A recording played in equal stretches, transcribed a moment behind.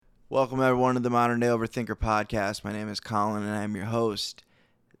Welcome everyone to the Modern Day Overthinker podcast. My name is Colin and I'm your host.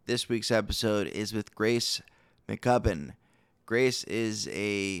 This week's episode is with Grace McCubbin. Grace is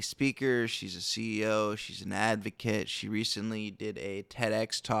a speaker, she's a CEO, she's an advocate. She recently did a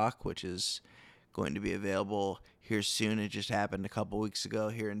TEDx talk, which is going to be available here soon. It just happened a couple weeks ago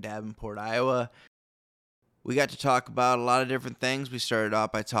here in Davenport, Iowa. We got to talk about a lot of different things. We started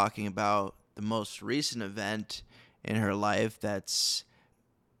off by talking about the most recent event in her life that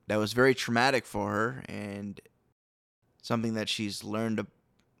was very traumatic for her and something that she's learned a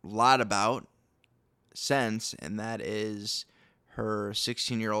lot about since, and that is her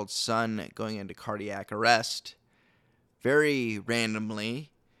 16-year-old son going into cardiac arrest very randomly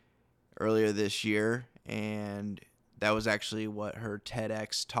earlier this year, and that was actually what her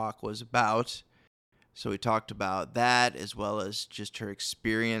TEDx talk was about. So we talked about that as well as just her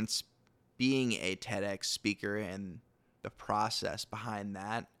experience being a TEDx speaker and the process behind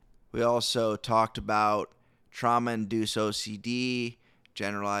that. We also talked about trauma-induced OCD,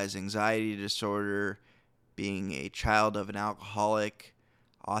 generalized anxiety disorder, being a child of an alcoholic,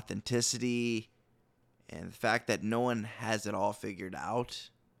 authenticity, and the fact that no one has it all figured out.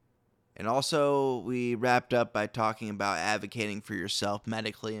 And also, we wrapped up by talking about advocating for yourself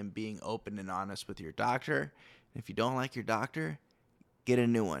medically and being open and honest with your doctor. And if you don't like your doctor, get a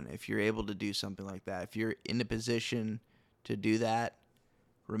new one if you're able to do something like that. If you're in a position to do that,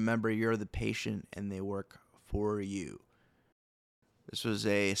 remember you're the patient and they work for you. This was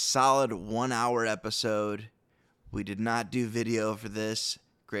a solid 1 hour episode. We did not do video for this.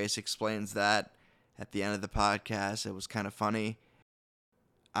 Grace explains that at the end of the podcast. It was kind of funny.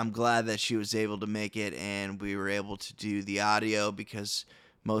 I'm glad that she was able to make it and we were able to do the audio because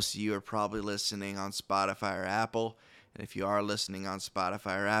most of you are probably listening on Spotify or Apple. And if you are listening on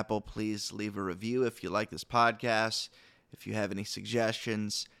Spotify or Apple, please leave a review if you like this podcast. If you have any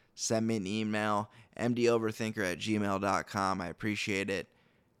suggestions, send me an email, mdoverthinker@gmail.com. I appreciate it.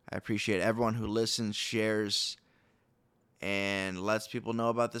 I appreciate everyone who listens, shares, and lets people know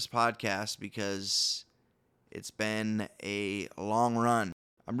about this podcast because it's been a long run.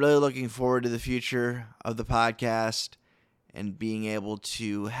 I'm really looking forward to the future of the podcast and being able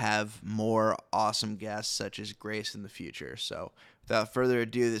to have more awesome guests such as Grace in the future. So without further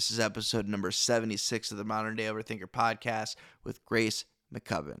ado, this is episode number 76 of the Modern Day Overthinker podcast with Grace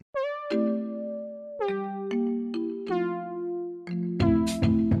McCubbin.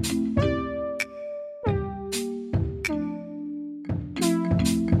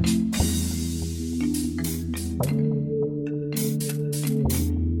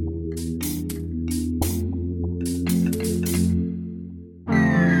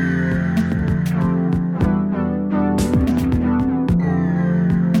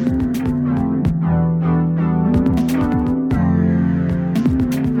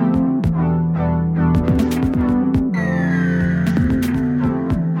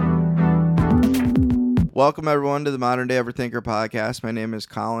 Welcome, everyone, to the Modern Day Overthinker podcast. My name is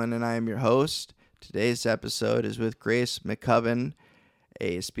Colin, and I am your host. Today's episode is with Grace McCubbin,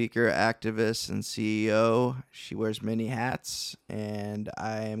 a speaker, activist, and CEO. She wears many hats, and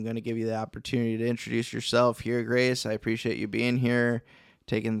I am going to give you the opportunity to introduce yourself here, Grace. I appreciate you being here,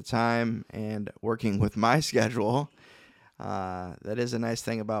 taking the time, and working with my schedule. That is a nice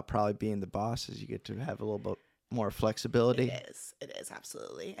thing about probably being the boss, is you get to have a little bit more flexibility. It is,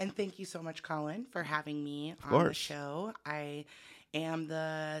 absolutely. And thank you so much, Colin, for having me on the show. I am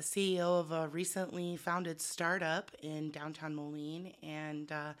the CEO of a recently founded startup in downtown Moline, and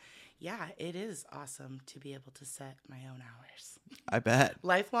it is awesome to be able to set my own hours. I bet.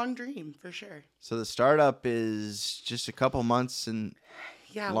 Lifelong dream, for sure. So the startup is just a couple months and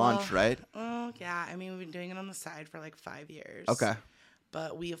launch, right? Oh, yeah. I mean, we've been doing it on the side for like 5 years. Okay.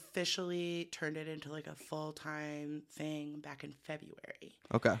 But we officially turned it into like a full-time thing back in February.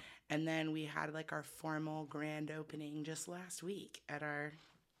 Okay. And then we had like our formal grand opening just last week at our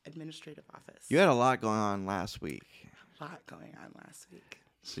administrative office. You had a lot going on last week. A lot going on last week.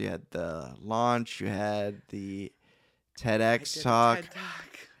 So you had the launch, you had the TEDx talk. TED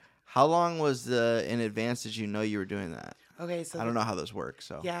Talk. How long was in advance did you know you were doing that? Okay, so I don't know how those work.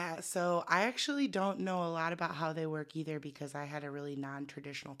 So so I actually don't know a lot about how they work either because I had a really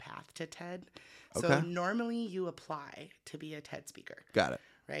non-traditional path to TED. So Okay. normally you apply to be a TED speaker. Got it.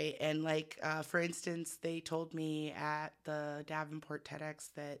 Right. And like, for instance, they told me at the Davenport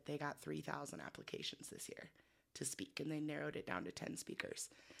TEDx that they got 3,000 applications this year to speak, and they narrowed it down to 10 speakers.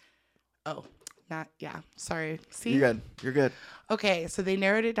 Oh, sorry. See? You're good. You're good. Okay. So they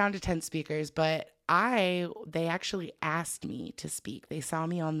narrowed it down to 10 speakers, but they actually asked me to speak. They saw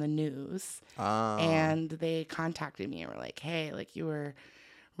me on the news and they contacted me and were like, hey, like you were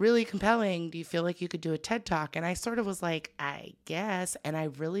really compelling. Do you feel like you could do a TED Talk? And I sort of was like, I guess. And I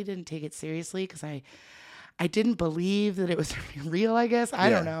really didn't take it seriously because I didn't believe that it was real, I guess. I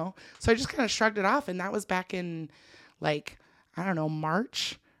don't know. So I just kind of shrugged it off. And that was back in like, I don't know,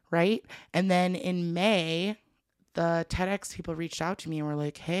 March, right? And then in May, the TEDx people reached out to me and were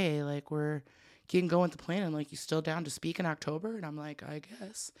like, hey, like we're getting going with the plan. And like, you still down to speak in October? And I'm like, I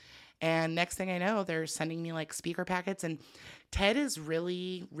guess. And next thing I know, they're sending me like speaker packets. And TED is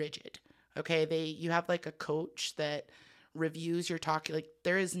really rigid. Okay. You have like a coach that reviews your talk. Like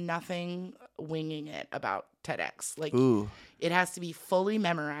there is nothing winging it about TEDx. Like it has to be fully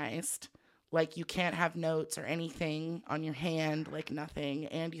memorized. Like you can't have notes or anything on your hand, like nothing.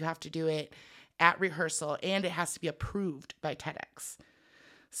 And you have to do it at rehearsal and it has to be approved by TEDx.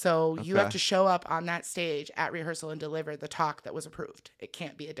 So you have to show up on that stage at rehearsal and deliver the talk that was approved. It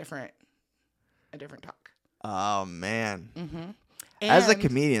can't be a different talk. Oh, man. Mm-hmm. As a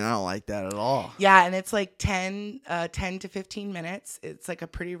comedian, I don't like that at all. Yeah, and it's like 10 to 15 minutes. It's like a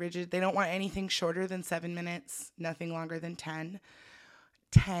pretty rigid. They don't want anything shorter than 7 minutes, nothing longer than 10.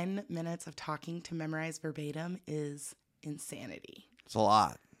 10 minutes of talking to memorize verbatim is insanity. It's a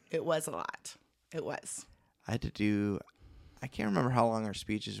lot. It was a lot. It was. I can't remember how long our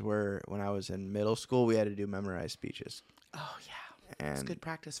speeches were. When I was in middle school, we had to do memorized speeches. Oh, yeah. And it's good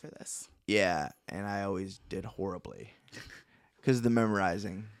practice for this. Yeah, and I always did horribly. Because of the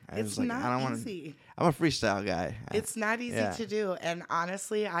memorizing. It's not easy. I'm a freestyle guy. It's not easy to do. And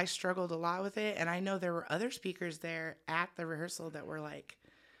honestly, I struggled a lot with it. And I know there were other speakers there at the rehearsal that were like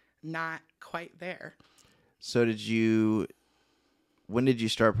not quite there. So when did you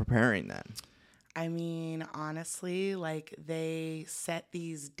start preparing then? I mean, honestly, like they set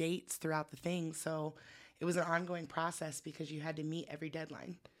these dates throughout the thing. So it was an ongoing process because you had to meet every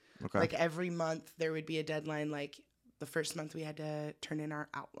deadline. Okay. Like every month there would be a deadline. Like the first month we had to turn in our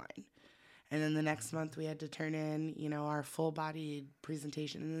outline. And then the next month we had to turn in, our full body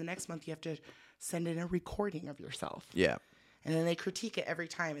presentation. And then the next month you have to send in a recording of yourself. Yeah. And then they critique it every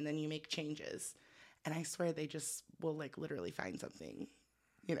time and then you make changes. And I swear they just will like literally find something.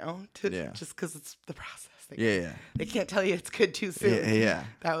 Just because it's the process. They can't tell you it's good too soon. Yeah.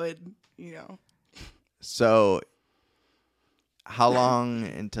 That would, So, how long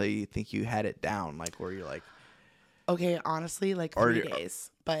until you think you had it down? Like, where you're like... Okay, honestly, like 3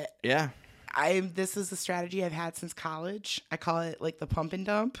 days. But yeah, this is a strategy I've had since college. I call it like the pump and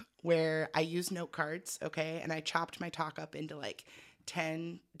dump, where I use note cards, okay? And I chopped my talk up into like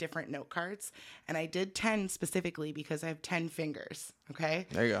 10 different note cards. And I did 10 specifically because I have 10 fingers, okay?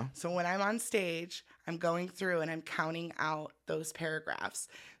 There you go. So when I'm on stage, I'm going through and I'm counting out those paragraphs.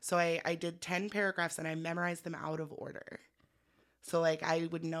 So I did 10 paragraphs and I memorized them out of order. So like I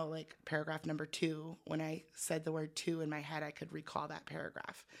would know like paragraph number 2. When I said the word 2 in my head, I could recall that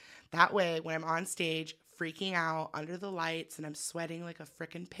paragraph. That way, when I'm on stage freaking out under the lights and I'm sweating like a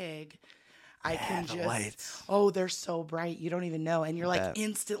freaking pig, I can just, lights. Oh, they're so bright. You don't even know. And you're like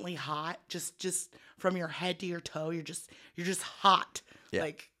instantly hot, just from your head to your toe. You're just hot.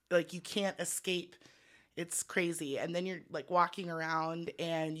 Yeah. Like you can't escape. It's crazy. And then you're like walking around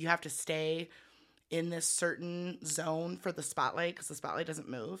and you have to stay in this certain zone for the spotlight because the spotlight doesn't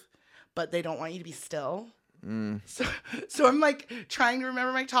move, but they don't want you to be still. So I'm like trying to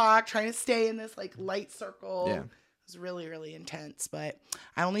remember my talk, trying to stay in this like light circle. Yeah. It was really, really intense, but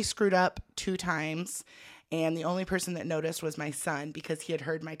I only screwed up 2 times. And the only person that noticed was my son because he had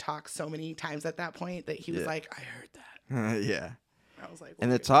heard my talk so many times at that point that he was like, I heard that. Yeah. I was like,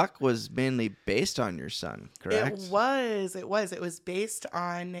 and the talk was mainly based on your son, correct? It was based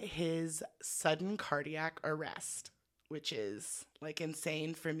on his sudden cardiac arrest, which is like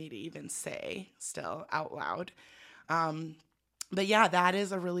insane for me to even say still out loud. But yeah, that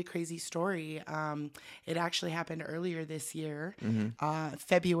is a really crazy story. It actually happened earlier this year,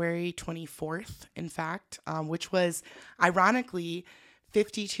 February 24th, in fact, which was ironically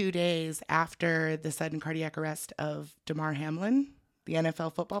 52 days after the sudden cardiac arrest of Damar Hamlin, the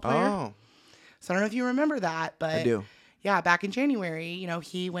NFL football player. Oh. So I don't know if you remember that, but I do. Yeah, back in January,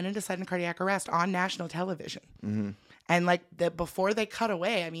 he went into sudden cardiac arrest on national television. Mm-hmm. And like before they cut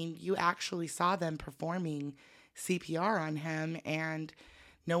away, I mean, you actually saw them performing CPR on him and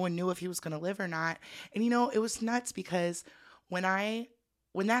no one knew if he was going to live or not. And it was nuts because when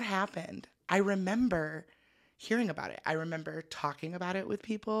that happened, I remember hearing about it. I remember talking about it with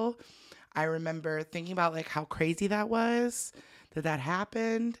people. I remember thinking about like how crazy that was that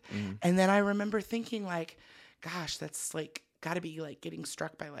happened. Mm-hmm. And then I remember thinking like, gosh, that's like got to be like getting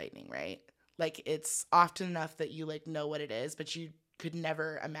struck by lightning, right? Like it's often enough that you like know what it is, but you could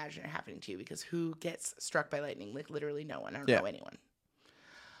never imagine it happening to you because who gets struck by lightning? Like literally no one. I don't know anyone.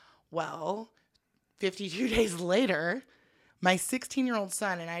 Well, 52 days later, my 16-year-old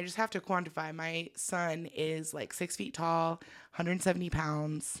son, and I just have to quantify, my son is like 6 feet tall, 170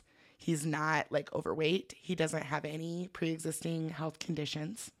 pounds. He's not like overweight. He doesn't have any pre-existing health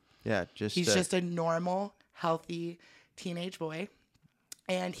conditions. Yeah, he's just a normal, healthy teenage boy.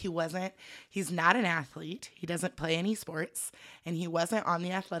 And he's not an athlete. He doesn't play any sports. And he wasn't on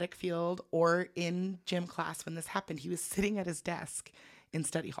the athletic field or in gym class when this happened. He was sitting at his desk in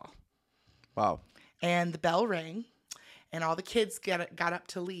study hall. Wow. And the bell rang. And all the kids got up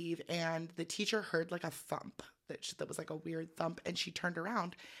to leave, and the teacher heard like a thump that was like a weird thump, and she turned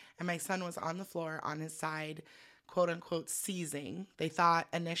around, and my son was on the floor on his side, quote unquote, seizing. They thought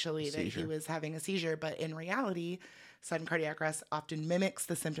initially that he was having a seizure, but in reality, sudden cardiac arrest often mimics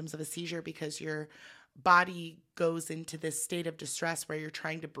the symptoms of a seizure because your body goes into this state of distress where you're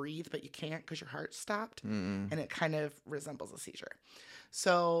trying to breathe, but you can't because your heart stopped, and it kind of resembles a seizure.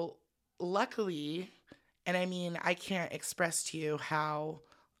 So luckily... And I mean, I can't express to you how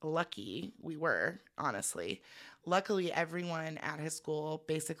lucky we were, honestly. Luckily, everyone at his school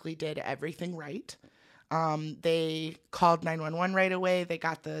basically did everything right. They called 911 right away. They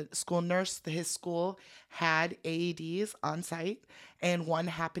got the school nurse. His school had AEDs on site, and one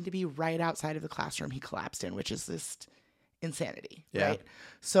happened to be right outside of the classroom he collapsed in, which is just insanity, right?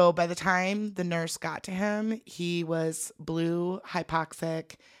 So by the time the nurse got to him, he was blue,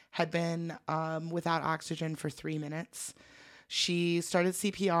 hypoxic, had been without oxygen for 3 minutes. She started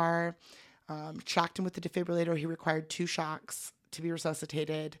CPR, shocked him with the defibrillator. He required 2 shocks to be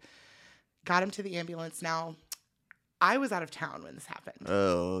resuscitated, got him to the ambulance. Now, I was out of town when this happened.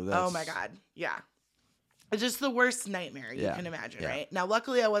 Oh my God. Yeah. It's just the worst nightmare you can imagine, right? Now,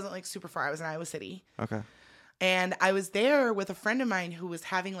 luckily, I wasn't like super far. I was in Iowa City. Okay. And I was there with a friend of mine who was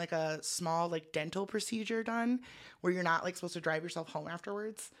having like a small like dental procedure done where you're not like supposed to drive yourself home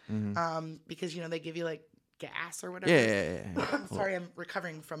afterwards because, you know, they give you like gas or whatever. Yeah. Sorry, I'm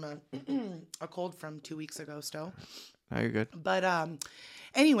recovering from a cold from 2 weeks ago still. No, you're good. But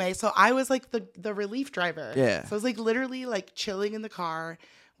anyway, so I was like the relief driver. Yeah. So I was like literally like chilling in the car,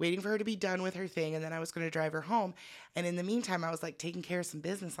 waiting for her to be done with her thing, and then I was going to drive her home. And in the meantime, I was like taking care of some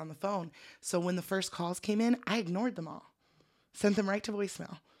business on the phone. So when the first calls came in, I ignored them all. Sent them right to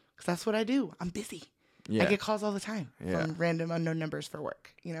voicemail. Because that's what I do. I'm busy. Yeah. I get calls all the time from random unknown numbers for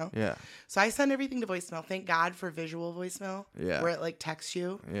work, you know? Yeah. So I send everything to voicemail. Thank God for visual voicemail. Yeah. Where it like texts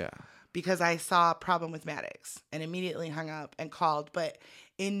you. Yeah. Because I saw a problem with Maddox and immediately hung up and called. But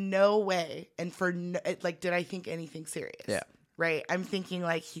in no way, and for like, did I think anything serious? Yeah. Right? I'm thinking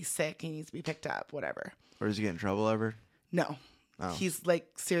like he's sick, he needs to be picked up, whatever. Or does he get in trouble ever? No. Oh. He's like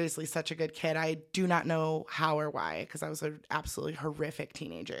seriously such a good kid. I do not know how or why because I was an absolutely horrific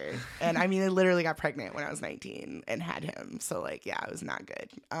teenager. And I mean, I literally got pregnant when I was 19 and had him. So like, yeah, it was not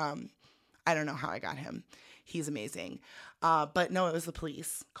good. I don't know how I got him. He's amazing. But no, it was the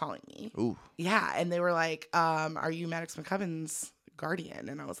police calling me. Ooh. Yeah. And they were like, are you Maddox McCubbin's guardian?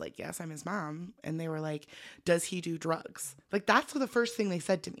 And I was like, yes, I'm his mom. And they were like, does he do drugs? Like, that's the first thing they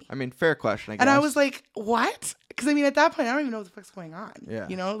said to me. I mean, fair question, I guess. And I was like, what? Because I mean, at that point, I don't even know what the fuck's going on. Yeah.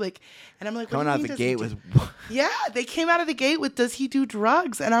 You know, like, and I'm like, coming out of the gate with. Yeah, they came out of the gate with, does he do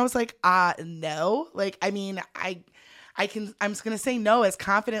drugs? And I was like, no. Like, I mean, I'm just going to say no as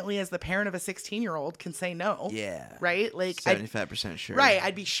confidently as the parent of a 16-year-old can say no. Yeah. Right? Like 75% sure. Right.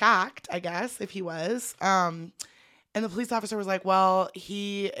 I'd be shocked, I guess, if he was. And the police officer was like, well,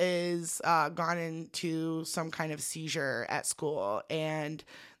 he is gone into some kind of seizure at school, and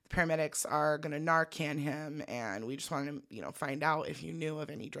the paramedics are going to Narcan him, and we just wanted to, you know, find out if you knew of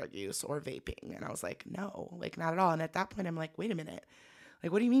any drug use or vaping. And I was like, no, like, not at all. And at that point, I'm like, wait a minute.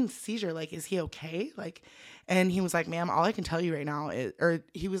 Like, what do you mean seizure? Like, is he okay? Like, and he was like, ma'am, all I can tell you right now is, or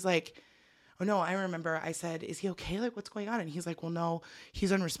he was like, oh no, I remember I said, is he okay? Like, what's going on? And he's like, well, no,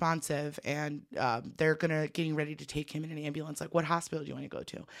 he's unresponsive, and they're getting ready to take him in an ambulance. Like, what hospital do you want to go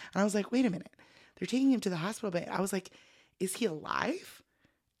to? And I was like, wait a minute. They're taking him to the hospital, but I was like, is he alive?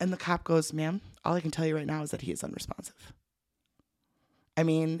 And the cop goes, ma'am, all I can tell you right now is that he is unresponsive. I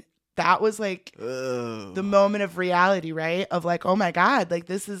mean, that was like the moment of reality, right? Of like, oh my God, like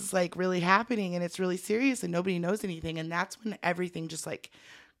this is like really happening and it's really serious and nobody knows anything. And that's when everything just like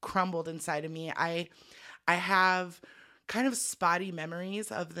crumbled inside of me. I have kind of spotty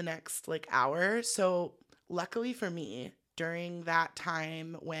memories of the next like hour. So luckily for me, during that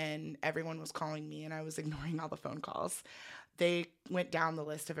time when everyone was calling me and I was ignoring all the phone calls, they went down the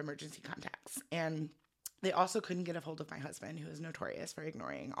list of emergency contacts. And they also couldn't get a hold of my husband, who is notorious for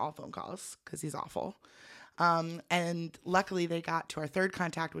ignoring all phone calls because he's awful. And luckily they got to our third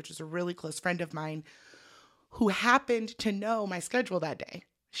contact, which was a really close friend of mine who happened to know my schedule that day.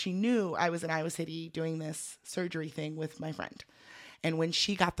 She knew I was in Iowa City doing this surgery thing with my friend. And when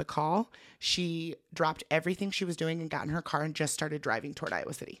she got the call, she dropped everything she was doing and got in her car and just started driving toward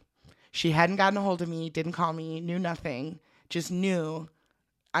Iowa City. She hadn't gotten a hold of me, didn't call me, knew nothing, just knew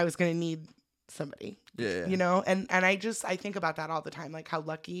I was going to need somebody. Yeah. You know? And I think about that all the time, like how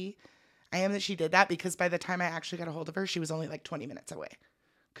lucky I am that she did that, because by the time I actually got a hold of her, she was only like 20 minutes away.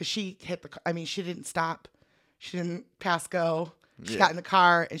 Because she hit she didn't stop. She didn't pass go. She got in the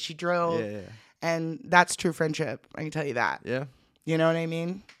car and she drove. Yeah. And that's true friendship. I can tell you that. Yeah. You know what I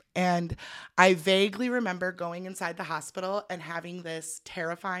mean? And I vaguely remember going inside the hospital and having this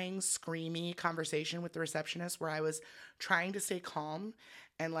terrifying, screamy conversation with the receptionist where I was trying to stay calm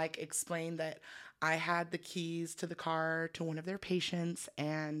and like explain that I had the keys to the car to one of their patients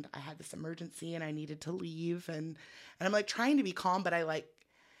and I had this emergency and I needed to leave. And I'm like trying to be calm, but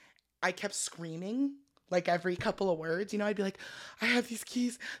I kept screaming like every couple of words. You know, I'd be like, I have these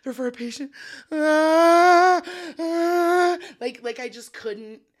keys. They're for a patient. Like I just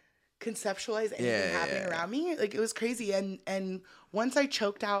couldn't conceptualize anything happening around me. Like it was crazy. And once I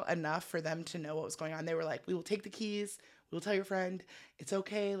choked out enough for them to know what was going on, they were like, we will take the keys. We will tell your friend. It's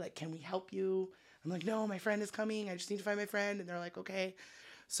okay. Like, can we help you? I'm like, no, my friend is coming. I just need to find my friend. And they're like, okay.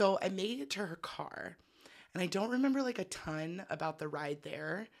 So I made it to her car. And I don't remember like a ton about the ride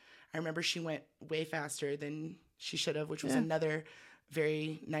there. I remember she went way faster than she should have, which was another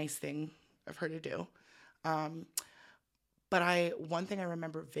very nice thing of her to do. But one thing I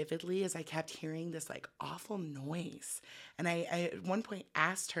remember vividly is I kept hearing this like awful noise. And I at one point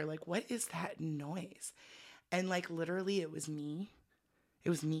asked her, like, what is that noise? And like literally it was me. It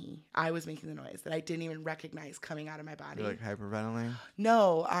was me. I was making the noise that I didn't even recognize coming out of my body. You're like hyperventilating?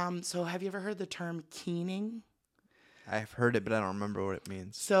 No. So have you ever heard the term keening? I've heard it, but I don't remember what it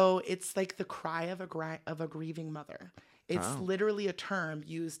means. So it's like the cry of a grieving mother. It's literally a term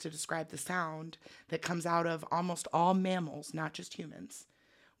used to describe the sound that comes out of almost all mammals, not just humans,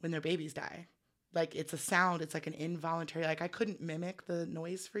 when their babies die. Like it's a sound. It's like an involuntary, like I couldn't mimic the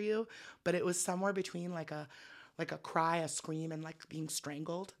noise for you, but it was somewhere between like a cry, a scream, and like being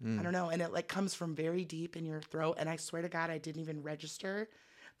strangled. I don't know. And it like comes from very deep in your throat. And I swear to God, I didn't even register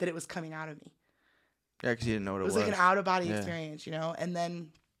that it was coming out of me. Yeah, because you didn't know what it was. It was like an out-of-body experience, you know? And then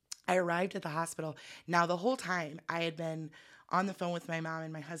I arrived at the hospital. Now, the whole time, I had been on the phone with my mom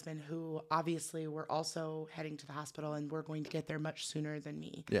and my husband, who obviously were also heading to the hospital and were going to get there much sooner than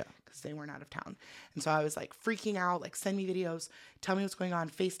me. Yeah. Because they weren't out of town. And so I was like freaking out, like, send me videos, tell me what's going on,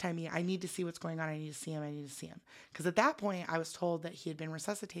 FaceTime me. I need to see what's going on. I need to see him. Because at that point, I was told that he had been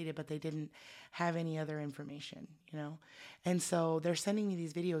resuscitated, but they didn't have any other information, you know? And so they're sending me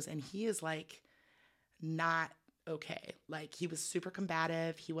these videos, and he is like, not okay. Like he was super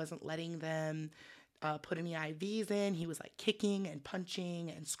combative. He wasn't letting them put any IVs in. He was like kicking and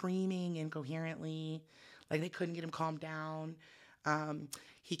punching and screaming incoherently. Like they couldn't get him calmed down.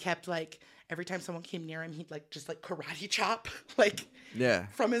 He kept like every time someone came near him, he'd like just like karate chop like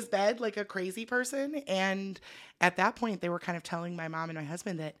from his bed like a crazy person. And at that point, they were kind of telling my mom and my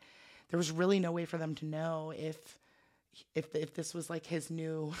husband that there was really no way for them to know if this was like his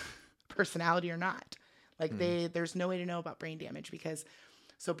new personality or not. Like there's no way to know about brain damage because,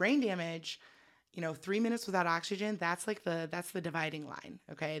 so brain damage, you know, 3 minutes without oxygen, that's the dividing line.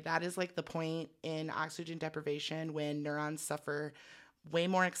 Okay. That is like the point in oxygen deprivation when neurons suffer way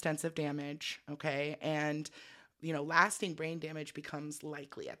more extensive damage. Okay. And, you know, lasting brain damage becomes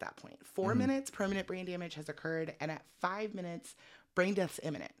likely at that point. 4 minutes, permanent brain damage has occurred. And at 5 minutes, brain death's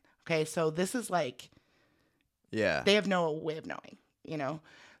imminent. Okay. So this is like, they have no way of knowing, you know?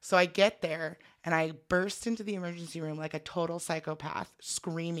 So I get there and I burst into the emergency room like a total psychopath,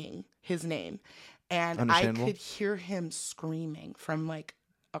 screaming his name. And I could hear him screaming from like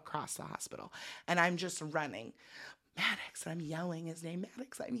across the hospital. And I'm just running. Maddox, I'm yelling his name.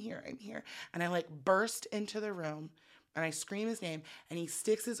 Maddox, I'm here. And I like burst into the room and I scream his name and he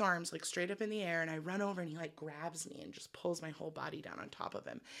sticks his arms like straight up in the air and I run over and he like grabs me and just pulls my whole body down on top of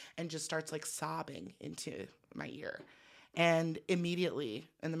him and just starts like sobbing into my ear. And immediately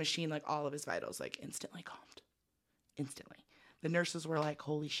in the machine, like all of his vitals, like instantly calmed. Instantly. The nurses were like,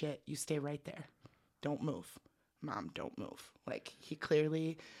 holy shit, you stay right there. Don't move. Mom, don't move. Like he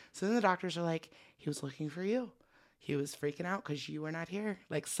clearly, so then the doctors are like, he was looking for you. He was freaking out because you were not here.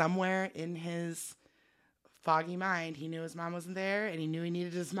 Like somewhere in his foggy mind, he knew his mom wasn't there and he knew he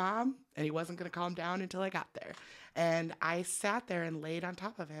needed his mom and he wasn't going to calm down until I got there. And I sat there and laid on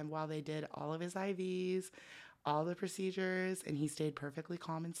top of him while they did all of his IVs, all the procedures, and he stayed perfectly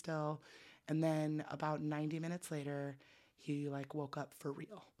calm and still. And then about 90 minutes later, he like woke up for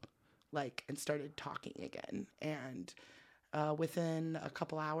real, like, and started talking again. And Within a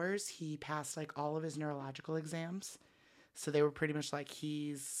couple hours, he passed like all of his neurological exams. So they were pretty much like,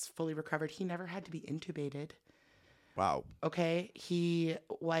 he's fully recovered. He never had to be intubated. Wow. Okay. He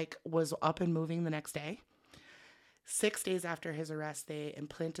like was up and moving the next day. 6 days after his arrest, they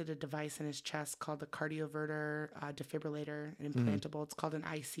implanted a device in his chest called the cardioverter defibrillator, an implantable. It's called an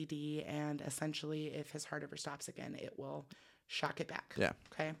ICD. And essentially, if his heart ever stops again, it will shock it back. Yeah.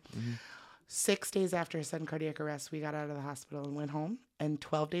 Okay. 6 days after his sudden cardiac arrest, we got out of the hospital and went home. And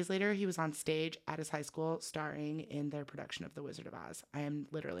 12 days later, he was on stage at his high school starring in their production of The Wizard of Oz. I am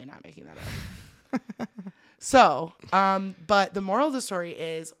literally not making that up. So, but the moral of the story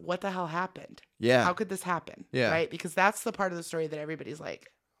is, what the hell happened? Yeah. How could this happen? Yeah. Right? Because that's the part of the story that everybody's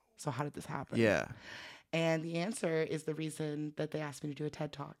like, so how did this happen? Yeah. And the answer is the reason that they asked me to do a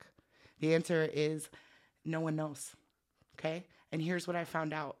TED Talk. The answer is no one knows. Okay? And here's what I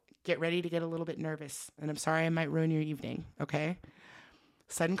found out. Get ready to get a little bit nervous. And I'm sorry I might ruin your evening. Okay?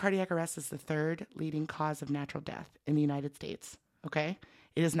 Sudden cardiac arrest is the third leading cause of natural death in the United States. Okay?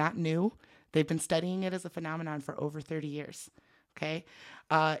 It is not new. They've been studying it as a phenomenon for over 30 years. Okay?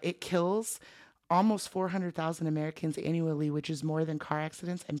 It kills almost 400,000 Americans annually, which is more than car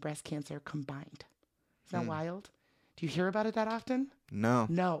accidents and breast cancer combined. Isn't that wild? Do you hear about it that often? No.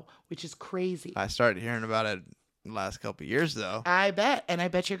 No, which is crazy. I started hearing about it the last couple of years, though. I bet. And I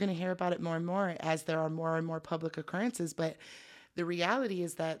bet you're going to hear about it more and more as there are more and more public occurrences. But the reality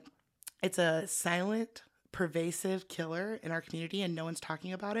is that it's a silent, pervasive killer in our community, and no one's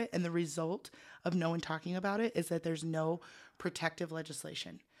talking about it. And the result of no one talking about it is that there's no protective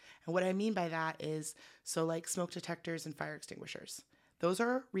legislation. And what I mean by that is, so like smoke detectors and fire extinguishers, those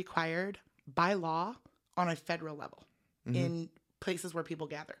are required by law on a federal level in places where people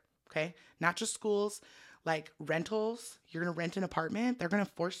gather. Okay. Not just schools, like rentals. You're going to rent an apartment. They're going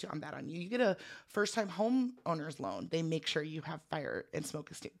to force you on that on you. You get a first time homeowner's loan. They make sure you have fire and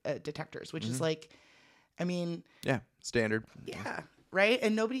smoke detectors, which is like, I mean, yeah, standard. Yeah. Right.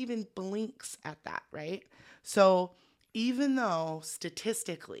 And nobody even blinks at that. Right. So even though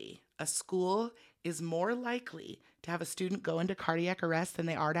statistically a school is more likely to have a student go into cardiac arrest than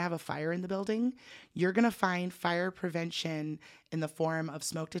they are to have a fire in the building, you're going to find fire prevention in the form of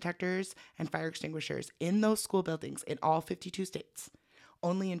smoke detectors and fire extinguishers in those school buildings in all 52 states.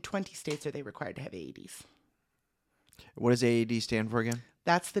 Only in 20 states are they required to have AEDs. What does AED stand for again?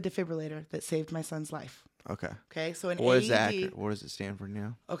 That's the defibrillator that saved my son's life. Okay. Okay, so an What AED. is that? What does it stand for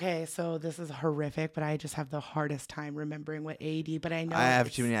now? Okay, so this is horrific, but I just have the hardest time remembering what AED. But I know I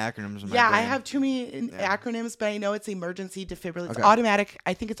have too many acronyms in my brain. I have too many acronyms, but I know it's emergency defibrillator. Okay. It's automatic.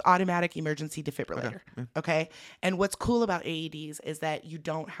 I think it's automatic emergency defibrillator. Okay. And what's cool about AEDs is that you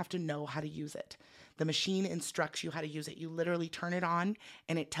don't have to know how to use it. The machine instructs you how to use it. You literally turn it on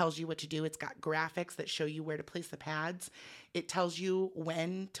and it tells you what to do. It's got graphics that show you where to place the pads. It tells you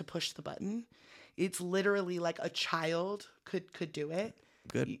when to push the button. It's literally like a child could do it.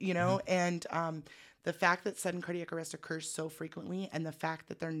 Good. You know, and the fact that sudden cardiac arrest occurs so frequently and the fact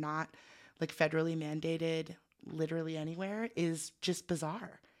that they're not like federally mandated literally anywhere is just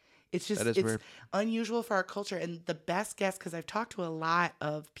bizarre. It's just, it's weird. Unusual for our culture. And the best guess, because I've talked to a lot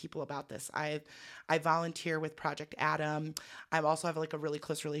of people about this. I volunteer with Project Adam. I also have like a really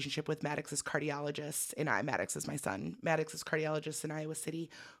close relationship with Maddox's cardiologists, and Maddox is my son. Maddox's cardiologists in Iowa City,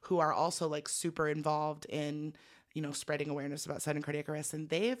 who are also like super involved in, you know, spreading awareness about sudden cardiac arrest. And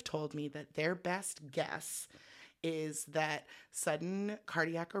they have told me that their best guess is that sudden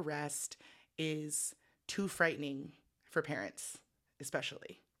cardiac arrest is too frightening for parents,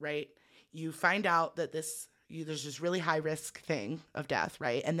 especially. Right? You find out that there's this really high risk thing of death,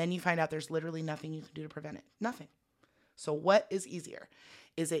 right? And then you find out there's literally nothing you can do to prevent it. Nothing. So what is easier?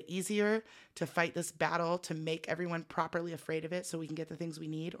 Is it easier to fight this battle to make everyone properly afraid of it so we can get the things we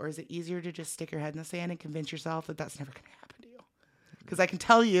need? Or is it easier to just stick your head in the sand and convince yourself that that's never going to happen to you? Because I can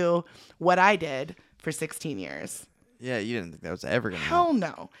tell you what I did for 16 years. Yeah, you didn't think that was ever going to happen. Hell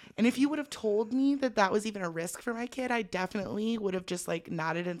no. And if you would have told me that that was even a risk for my kid, I definitely would have just like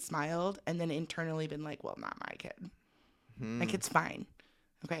nodded and smiled and then internally been like, well, not my kid. My kid's fine.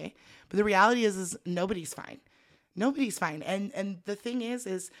 Okay. But the reality is nobody's fine. Nobody's fine. And the thing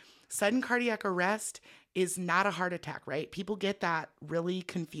is sudden cardiac arrest is not a heart attack, right? People get that really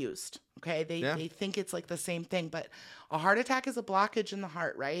confused. Okay. They think it's like the same thing, but a heart attack is a blockage in the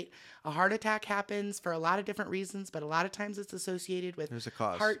heart, right? A heart attack happens for a lot of different reasons, but a lot of times it's associated with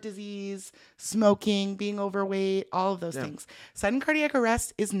heart disease, smoking, being overweight, all of those things. Sudden cardiac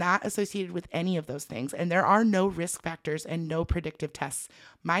arrest is not associated with any of those things. And there are no risk factors and no predictive tests.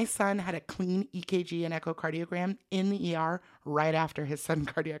 My son had a clean EKG and echocardiogram in the ER right after his sudden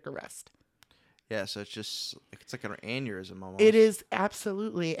cardiac arrest. Yeah, so it's like an aneurysm almost. It is,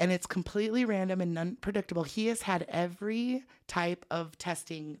 absolutely. And it's completely random and unpredictable. He has had every type of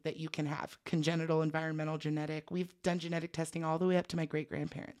testing that you can have. Congenital, environmental, genetic. We've done genetic testing all the way up to my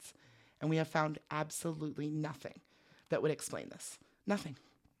great-grandparents. And we have found absolutely nothing that would explain this. Nothing.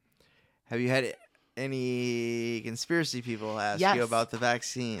 Have you had any conspiracy people ask you about the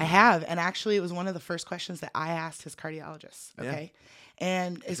vaccine? I have. And actually, it was one of the first questions that I asked his cardiologist. Okay. Yeah.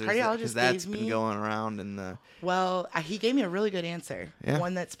 And his cardiologist that's been going around in the... Well, he gave me a really good answer. Yeah.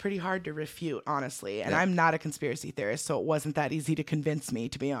 One that's pretty hard to refute, honestly. And I'm not a conspiracy theorist, so it wasn't that easy to convince me,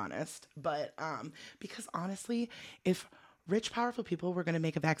 to be honest. But because honestly, if rich, powerful people were going to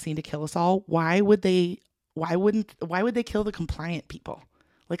make a vaccine to kill us all, why would they kill the compliant people?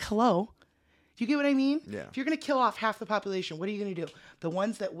 Like, hello? Do you get what I mean? Yeah. If you're going to kill off half the population, what are you going to do? The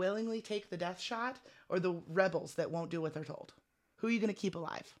ones that willingly take the death shot, or the rebels that won't do what they're told? Who are you going to keep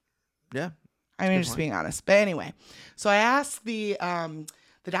alive? Yeah. I mean, just being honest. But anyway, so I asked the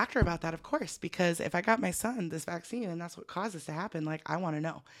doctor about that, of course, because if I got my son this vaccine and that's what caused this to happen, like, I want to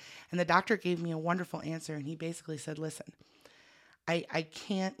know. And the doctor gave me a wonderful answer. And he basically said, listen, I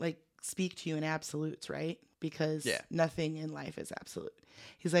can't like speak to you in absolutes, right? Because nothing in life is absolute.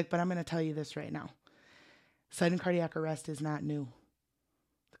 He's like, but I'm going to tell you this right now. Sudden cardiac arrest is not new.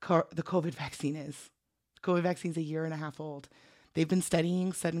 The COVID vaccine is. The COVID vaccine is 1.5 years old. They've been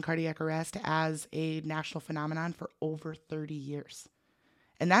studying sudden cardiac arrest as a national phenomenon for over 30 years.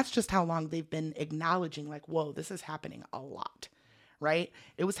 And that's just how long they've been acknowledging, like, whoa, this is happening a lot, right?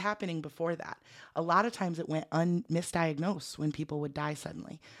 It was happening before that. A lot of times it went misdiagnosed when people would die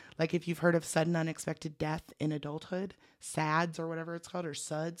suddenly. Like if you've heard of sudden unexpected death in adulthood, SADS or whatever it's called, or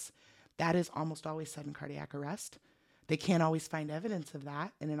SUDS, that is almost always sudden cardiac arrest. They can't always find evidence of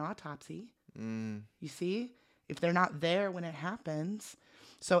that in an autopsy. You see? If they're not there when it happens.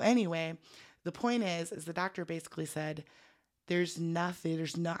 So anyway, the point is the doctor basically said, I've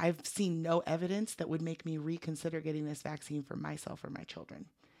seen no evidence that would make me reconsider getting this vaccine for myself or my children.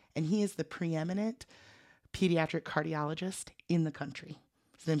 And he is the preeminent pediatric cardiologist in the country.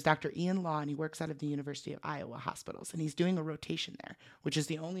 His name's Dr. Ian Law, and he works out of the University of Iowa hospitals. And he's doing a rotation there, which is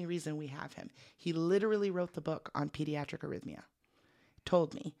the only reason we have him. He literally wrote the book on pediatric arrhythmia. He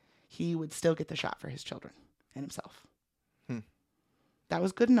told me he would still get the shot for his children and himself. That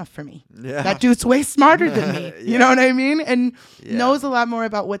was good enough for me. Yeah. That dude's way smarter than me. You know what I mean? And knows a lot more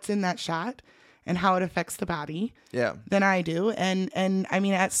about what's in that shot and how it affects the body than I do. And I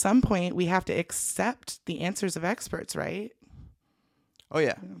mean, at some point, we have to accept the answers of experts, right? Oh,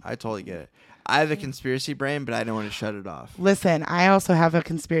 yeah. I totally get it. I have a conspiracy brain, but I don't want to shut it off. Listen, I also have a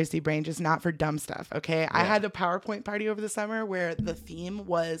conspiracy brain, just not for dumb stuff, okay? I had a PowerPoint party over the summer where the theme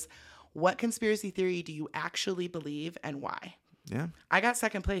was, what conspiracy theory do you actually believe and why? Yeah. I got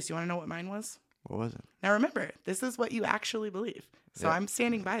second place. You want to know what mine was? What was it? Now remember, this is what you actually believe. So I'm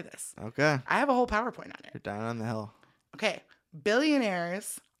standing by this. Okay. I have a whole PowerPoint on it. You're down on the hill. Okay.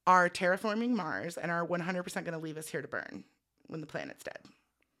 Billionaires are terraforming Mars and are 100% going to leave us here to burn when the planet's dead.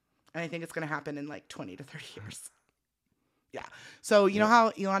 And I think it's going to happen in like 20 to 30 years. Yeah. So you know how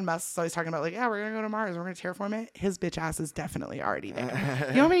Elon Musk's always talking about like, yeah, we're going to go to Mars. We're going to terraform it. His bitch ass is definitely already there.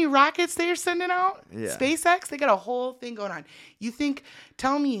 You know how many rockets they're sending out? Yeah. SpaceX, they got a whole thing going on.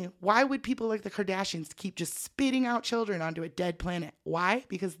 Tell me, why would people like the Kardashians keep just spitting out children onto a dead planet? Why?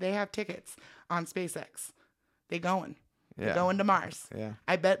 Because they have tickets on SpaceX. They're going to Mars. Yeah.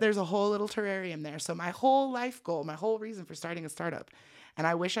 I bet there's a whole little terrarium there. So my whole life goal, my whole reason for starting a startup, and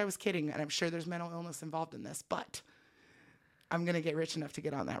I wish I was kidding, and I'm sure there's mental illness involved in this, but I'm going to get rich enough to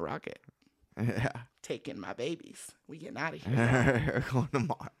get on that rocket. Yeah. Taking my babies. We getting out of here. Going to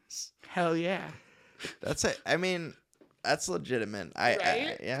Mars. Hell yeah. That's it. I mean, that's legitimate. I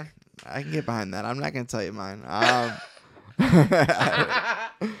can get behind that. I'm not going to tell you mine. I'm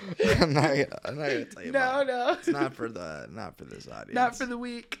not gonna tell you. No. It's not for this audience. Not for the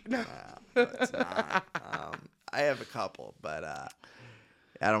weak. No. It's not. I have a couple, but I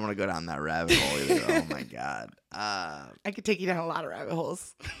don't want to go down that rabbit hole either. Oh my God. I could take you down a lot of rabbit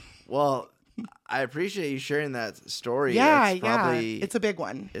holes. Well, I appreciate you sharing that story. Yeah, it's a big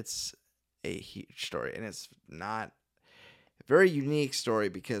one. It's a huge story, and it's not a very unique story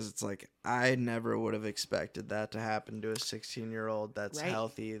because it's like I never would have expected that to happen to a 16-year-old that's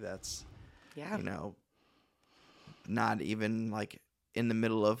healthy, that's not even like in the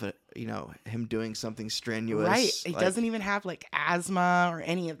middle of him doing something strenuous. Right. He doesn't even have like asthma or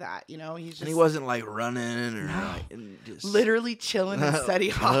any of that. He's just. And he wasn't like running or just literally chilling in study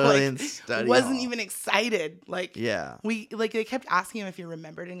hall. Wasn't even excited. Like they kept asking him if he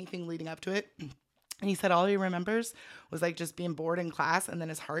remembered anything leading up to it. And he said all he remembers was like just being bored in class, and then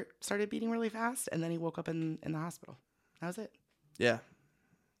his heart started beating really fast, and then he woke up in the hospital. That was it. Yeah.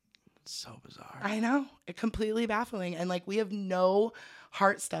 It's so bizarre. I know. It's completely baffling. And like we have no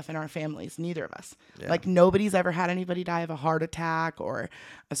heart stuff in our families, neither of us. Yeah. Like nobody's ever had anybody die of a heart attack or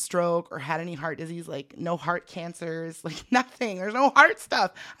a stroke or had any heart disease, like no heart cancers, like nothing. There's no heart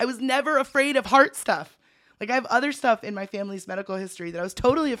stuff. I was never afraid of heart stuff. Like I have other stuff in my family's medical history that I was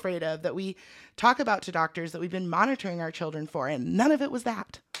totally afraid of that we talk about to doctors that we've been monitoring our children for, and none of it was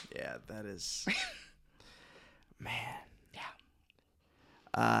that. Yeah, that is, man.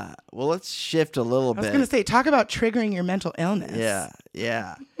 Yeah. Well, let's shift a little bit. I was going to say, talk about triggering your mental illness.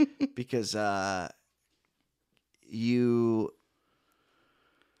 Yeah. Because you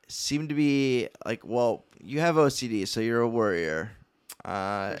seem to be like, well, you have OCD, so you're a worrier.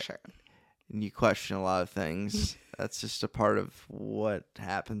 For sure. And you question a lot of things. That's just a part of what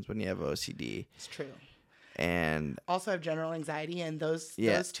happens when you have OCD. It's true. And also have general anxiety, and those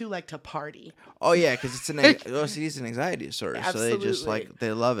two like to party. Oh yeah, because it's OCD is an anxiety disorder, Absolutely. so they just like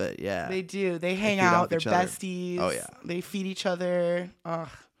they love it. Yeah, they do. They hang out. They're besties. Oh yeah, they feed each other. Ugh.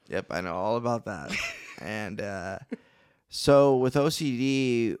 Yep, I know all about that. And so with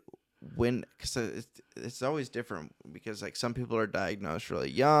OCD, because it's always different, because like some people are diagnosed really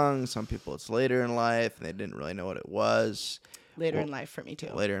young, some people it's later in life, and they didn't really know what it was. Later in life for me too.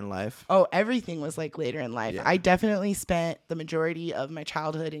 Later in life. Oh, everything was like later in life. Yeah. I definitely spent the majority of my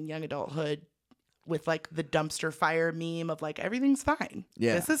childhood and young adulthood with like the dumpster fire meme of like, everything's fine.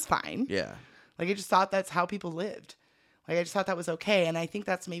 Yeah. This is fine. Yeah. Like I just thought that's how people lived. Like I just thought that was okay. And I think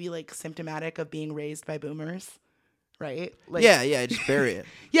that's maybe like symptomatic of being raised by boomers. Right? Like, yeah, just bury it.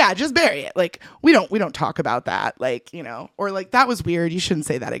 Yeah, just bury it. Like we don't talk about that. Like, you know, or like that was weird. You shouldn't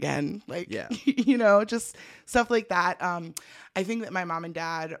say that again. Like, yeah. You know, just stuff like that. I think that my mom and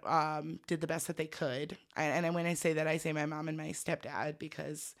dad did the best that they could. And when I say that, I say my mom and my stepdad,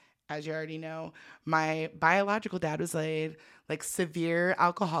 because as you already know, my biological dad was like severe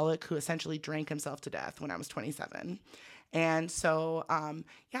alcoholic who essentially drank himself to death when I was 27. And so,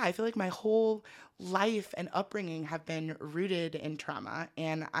 I feel like my whole life and upbringing have been rooted in trauma.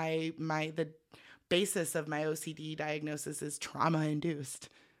 And the basis of my OCD diagnosis is trauma-induced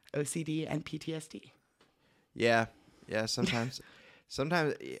OCD and PTSD. Yeah. Sometimes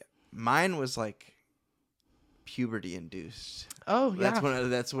mine was like puberty induced. Oh, yeah.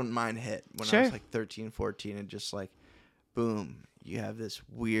 That's when mine hit, when Sure. I was like 13, 14, and just like, boom, you have this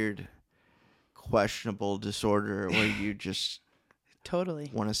weird, questionable disorder where you just totally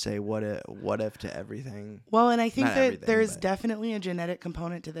want to say what if to everything. Well, and I think Not that everything, there's but definitely a genetic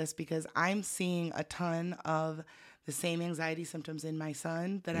component to this, because I'm seeing a ton of the same anxiety symptoms in my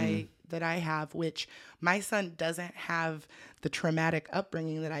son that I have, which my son doesn't have the traumatic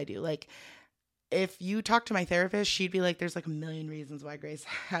upbringing that I do. Like, if you talk to my therapist, she'd be like, there's like a million reasons why Grace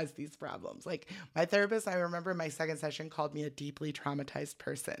has these problems. Like my therapist, I remember my second session called me a deeply traumatized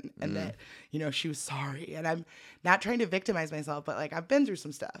person, and that, you know, she was sorry. And I'm not trying to victimize myself, but like I've been through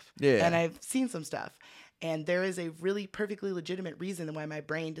some stuff, and I've seen some stuff. And there is a really perfectly legitimate reason why my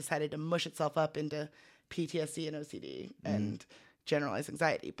brain decided to mush itself up into PTSD and OCD and generalized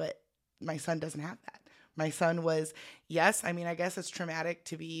anxiety. But my son doesn't have that. My son was, yes, I mean, I guess it's traumatic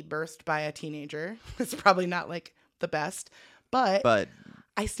to be birthed by a teenager. It's probably not like the best, but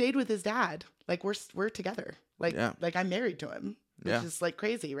I stayed with his dad. Like we're together. Like I'm married to him, which is like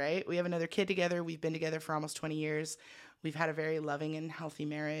crazy, right? We have another kid together. We've been together for almost 20 years. We've had a very loving and healthy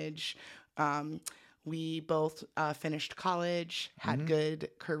marriage. We both finished college, had good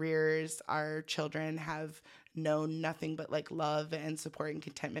careers. Our children have known nothing but like love and support and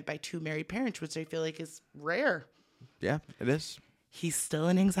contentment by two married parents, which I feel like is rare. Yeah, it is. He's still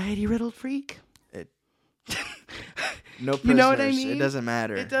an anxiety-riddled freak. No prisoners. You know what I mean? It doesn't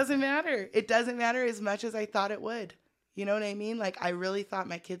matter. It doesn't matter. It doesn't matter as much as I thought it would. You know what I mean? Like I really thought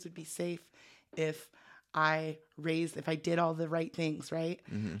my kids would be safe if I did all the right things, right?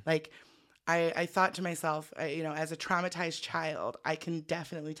 Like I thought to myself, as a traumatized child, I can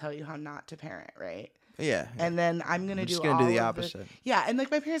definitely tell you how not to parent, right? Yeah. And then I'm going to do the opposite. And like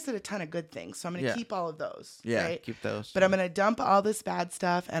my parents did a ton of good things. So I'm going to keep all of those. Yeah, right? keep those. But I'm going to dump all this bad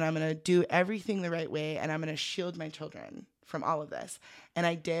stuff, and I'm going to do everything the right way, and I'm going to shield my children from all of this. And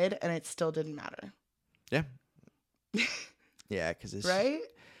I did, and it still didn't matter. Yeah. Yeah, because it's... Right?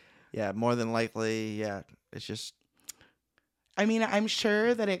 Yeah, more than likely, yeah. It's just... I mean, I'm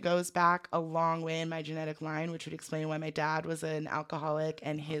sure that it goes back a long way in my genetic line, which would explain why my dad was an alcoholic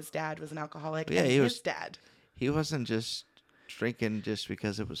and his dad was an alcoholic. Yeah, and his dad. He wasn't just drinking just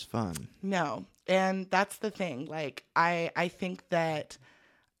because it was fun. No. And that's the thing. Like, I think that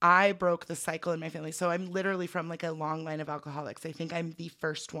I broke the cycle in my family. So I'm literally from like a long line of alcoholics. I think I'm the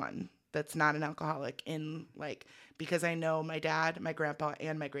first one that's not an alcoholic in like, because I know my dad, my grandpa,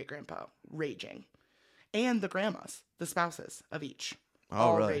 and my great grandpa raging, and the grandmas, the spouses of each.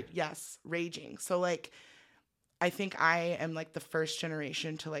 Oh, really? Yes, raging. So like, I think I am like the first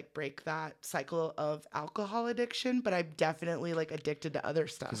generation to like break that cycle of alcohol addiction, but I'm definitely like addicted to other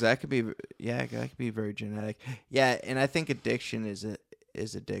stuff. Because that could be, that could be very genetic. Yeah, and I think addiction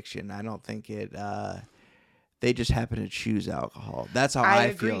is addiction. I don't think it. They just happen to choose alcohol. That's how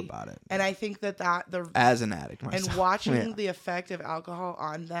I feel about it. And I think that as an addict myself, and watching the effect of alcohol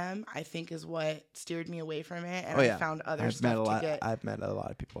on them, I think is what steered me away from it. And I found other stuff to get. I've met a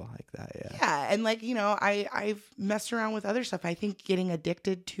lot of people like that. Yeah. Yeah, and like I've messed around with other stuff. I think getting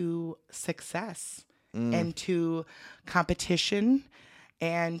addicted to success and to competition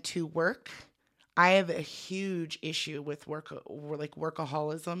and to work. I have a huge issue with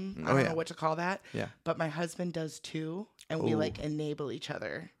workaholism. I don't know what to call that. Yeah. But my husband does too, and we like enable each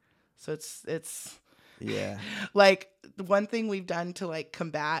other. So it's yeah. Like the one thing we've done to like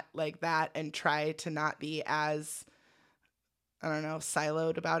combat like that and try to not be as, I don't know,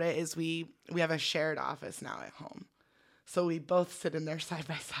 siloed about it is we have a shared office now at home. So we both sit in there side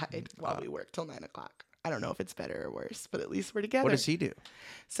by side while we work till 9:00. I don't know if it's better or worse, but at least we're together. What does he do?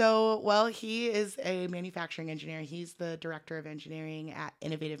 So, well, he is a manufacturing engineer. He's the director of engineering at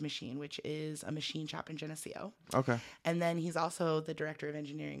Innovative Machine, which is a machine shop in Geneseo. Okay. And then he's also the director of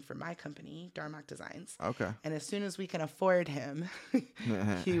engineering for my company, Darmok Designs. Okay. And as soon as we can afford him,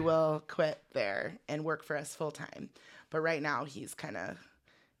 he will quit there and work for us full time. But right now he's kind of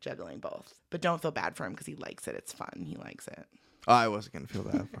juggling both. But don't feel bad for him because he likes it. It's fun. He likes it. Oh, I wasn't going to feel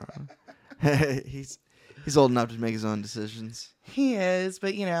bad for him. He's old enough to make his own decisions. He is,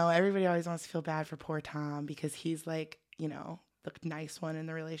 but everybody always wants to feel bad for poor Tom because he's like, the nice one in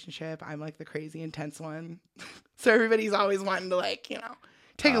the relationship. I'm like the crazy intense one. So everybody's always wanting to like,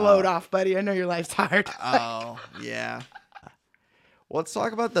 take a load off, buddy. I know your life's hard. Oh, yeah. Well, let's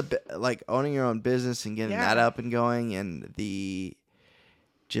talk about owning your own business and getting that up and going and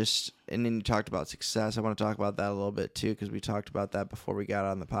and then you talked about success. I want to talk about that a little bit too, because we talked about that before we got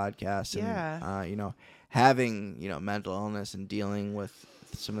on the podcast. And, having, mental illness and dealing with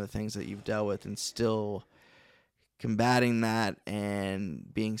some of the things that you've dealt with and still combating that and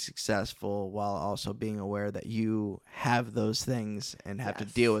being successful while also being aware that you have those things and have to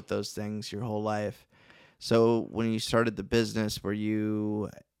deal with those things your whole life. So when you started the business,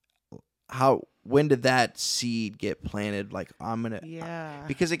 when did that seed get planted? Like,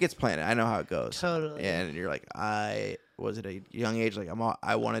 because it gets planted. I know how it goes. Totally. And you're like, was it a young age? Like,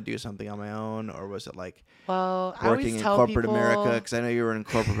 I want to do something on my own, or was it like, working in corporate America? Because I know you were in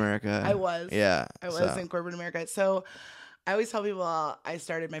corporate America. I was. Yeah. I was in corporate America. So I always tell people I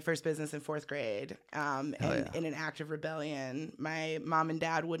started my first business in 4th grade in an act of rebellion. My mom and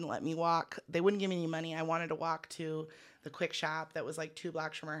dad wouldn't let me walk. They wouldn't give me any money. I wanted to walk to the quick shop that was like 2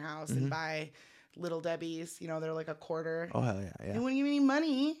 blocks from our house and buy Little Debbie's, they're like $0.25. Oh, hell yeah. They wouldn't give me any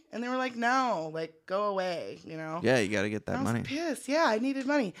money. And they were like, no, like, go away, Yeah, you got to get that money. I was pissed. Yeah, I needed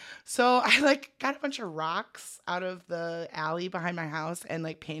money. So I got a bunch of rocks out of the alley behind my house and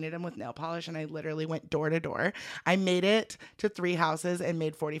painted them with nail polish. And I literally went door to door. I made it to 3 houses and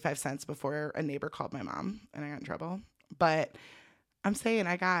made 45 cents before a neighbor called my mom and I got in trouble. But I'm saying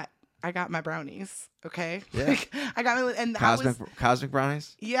I got my brownies, okay? Yeah. I got my, and Cosmic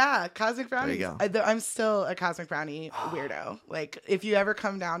brownies? Yeah, cosmic brownies. There you go. I'm still a cosmic brownie weirdo. If you ever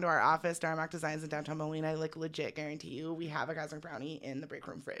come down to our office, Darmok Designs in downtown Moline, I legit guarantee you we have a cosmic brownie in the break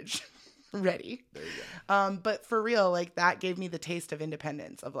room fridge ready. There you go. But for real, that gave me the taste of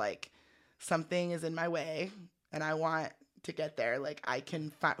independence of something is in my way and I want to get there. I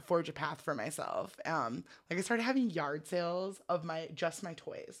can forge a path for myself. I started having yard sales of my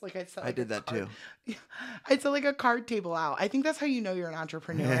toys. I did that too. I'd sell a card table out. I think that's how you know you're an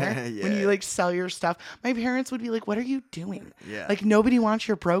entrepreneur. When you sell your stuff. My parents would be like, what are you doing? Yeah. Nobody wants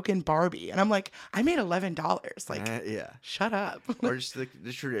your broken Barbie. And I'm like, I made $11. Yeah. Shut up. Or just the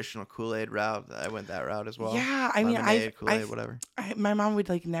traditional Kool-Aid route. I went that route as well. Yeah. I mean, Kool-Aid, whatever. My mom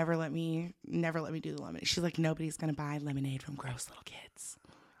would never let me do the lemonade. She's like, nobody's going to buy lemonade from gross little kids.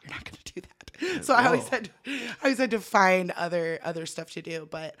 You're not going to do that. So I always had to find other stuff to do.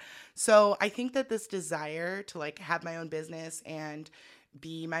 But so I think that this desire to have my own business and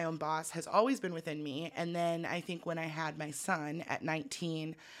be my own boss has always been within me. And then I think when I had my son at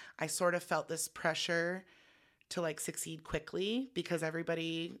 19, I sort of felt this pressure to succeed quickly because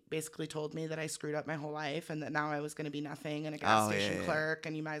everybody basically told me that I screwed up my whole life and that now I was going to be nothing and a gas station clerk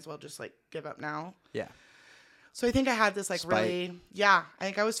and you might as well just give up now. Yeah. So I think I had this like Spite. I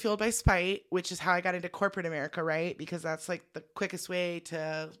think I was fueled by spite, which is how I got into corporate America, right? Because that's like the quickest way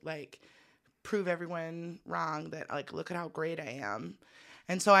to like prove everyone wrong that like, look at how great I am.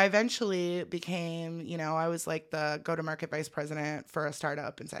 And so I eventually became, I was like the go-to-market vice president for a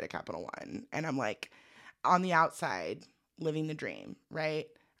startup inside of Capital One. And I'm like on the outside living the dream, right?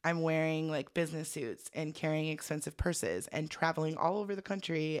 I'm wearing like business suits and carrying expensive purses and traveling all over the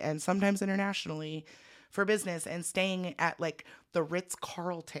country and sometimes internationally for business and staying at like the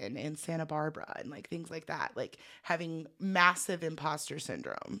Ritz-Carlton in Santa Barbara and like things like that, like having massive imposter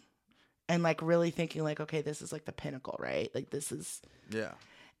syndrome and like really thinking like, okay, this is like the pinnacle, right? Like this is. Yeah.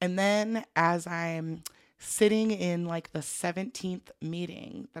 And then as I'm sitting in like the 17th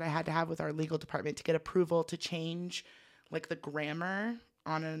meeting that I had to have with our legal department to get approval to change like the grammar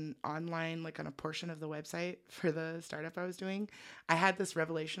on an online, like on a portion of the website for the startup I was doing, I had this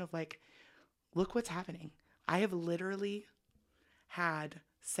revelation of like, look what's happening. I have literally had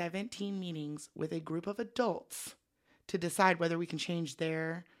 17 meetings with a group of adults to decide whether we can change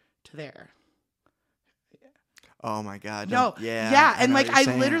there to there. Oh my God. No. Yeah. Yeah. And like, I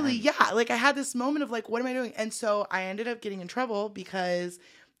saying. literally, like I had this moment of like, what am I doing? And so I ended up getting in trouble because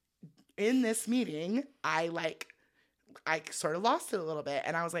in this meeting, I sort of lost it a little bit.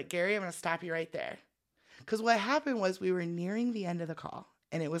 And I was like, Gary, I'm going to stop you right there. Because what happened was we were nearing the end of the call.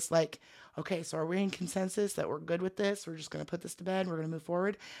 And it was like, okay, so are we in consensus that we're good with this? We're just going to put this to bed. We're going to move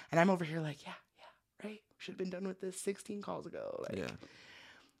forward. And I'm over here like, yeah, right. Should have been done with this 16 calls ago. Like, yeah.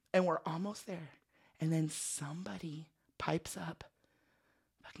 And we're almost there. And then somebody pipes up,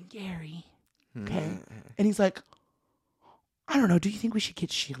 fucking Gary. Okay. And he's like, I don't know. Do you think we should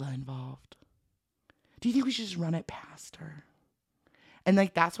get Sheila involved? Do you think we should just run it past her? And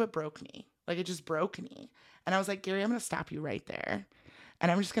like, that's what broke me. Like, it just broke me. And I was like, Gary, I'm going to stop you right there.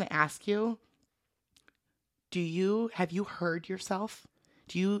 And I'm just going to ask you, have you heard yourself?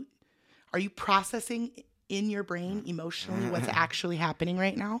 Are you processing in your brain emotionally what's actually happening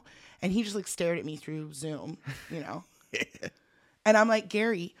right now? And he just like stared at me through Zoom, And I'm like,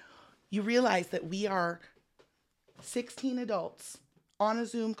 Gary, you realize that we are 16 adults on a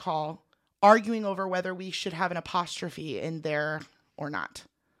Zoom call arguing over whether we should have an apostrophe in there or not.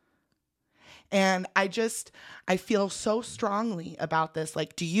 And I feel so strongly about this.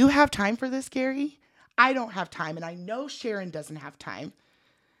 Like, do you have time for this, Gary? I don't have time. And I know Sharon doesn't have time.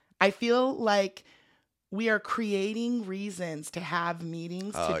 I feel like we are creating reasons to have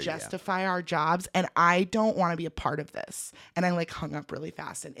meetings to justify our jobs. And I don't want to be a part of this. And I like hung up really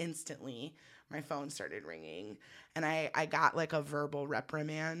fast and instantly my phone started ringing. And I got like a verbal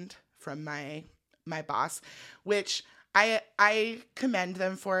reprimand from my boss, which I commend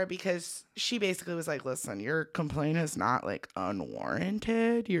them for, because she basically was like, listen, your complaint is not like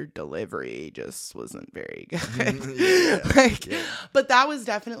unwarranted. Your delivery just wasn't very good. But that was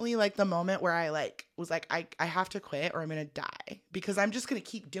definitely like the moment where I like was like, I have to quit or I'm going to die, because I'm just going to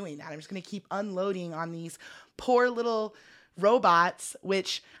keep doing that. I'm just going to keep unloading on these poor little robots,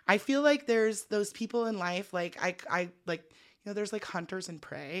 which I feel like there's those people in life. Like I like, there's like hunters and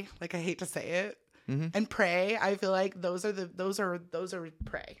prey. Like, I hate to say it. Mm-hmm. And prey, I feel like those are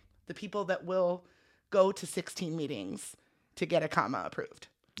prey. The people that will go to 16 meetings to get a comma approved.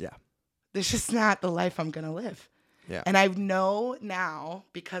 Yeah. This is not the life I'm going to live. Yeah. And I know now,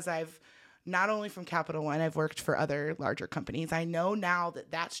 because I've not only from Capital One, I've worked for other larger companies. I know now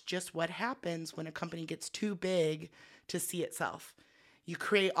that that's just what happens when a company gets too big to see itself. You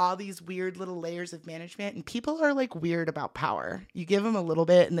create all these weird little layers of management, and people are like weird about power. You give them a little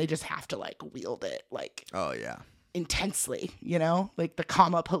bit and they just have to like wield it like, intensely, like the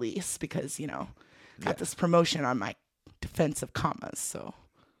comma police, because, got this promotion on my defensive commas. So.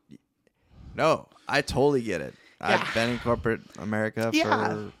 No, I totally get it. Yeah. I've been in corporate America for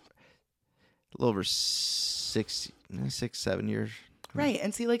a little over 6-7 years. Right.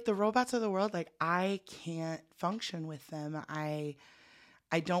 And see, like the robots of the world, like I can't function with them.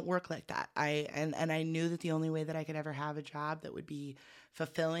 I don't work like that. And I knew that the only way that I could ever have a job that would be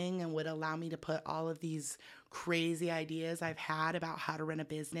fulfilling and would allow me to put all of these crazy ideas I've had about how to run a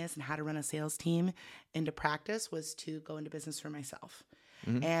business and how to run a sales team into practice was to go into business for myself.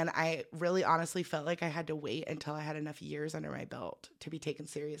 Mm-hmm. And I really honestly felt like I had to wait until I had enough years under my belt to be taken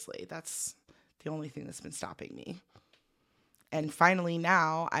seriously. That's the only thing that's been stopping me. And finally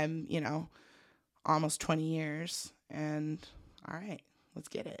now I'm, almost 20 years and all right. Let's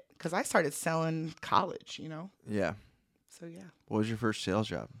get it. Because I started selling college, Yeah. So, yeah. What was your first sales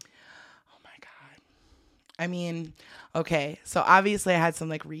job? Oh, my God. I mean, okay. So, obviously, I had some,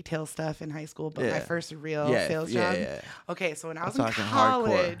 like, retail stuff in high school. But my first real sales job. Yeah. Okay. So, when I was in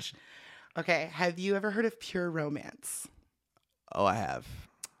college, Okay. Have you ever heard of Pure Romance? Oh, I have.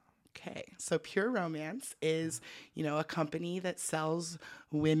 Okay. So Pure Romance is, a company that sells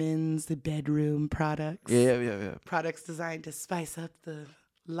women's bedroom products. Yeah. Products designed to spice up the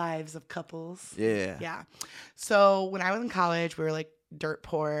lives of couples. Yeah. Yeah. So when I was in college, we were like dirt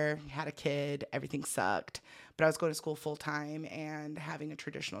poor, had a kid, everything sucked. But I was going to school full time, and having a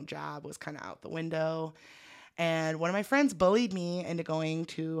traditional job was kind of out the window. And one of my friends bullied me into going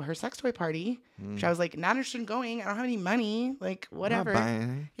to her sex toy party, which I was like, not interested in going. I don't have any money. Like, whatever. Not buying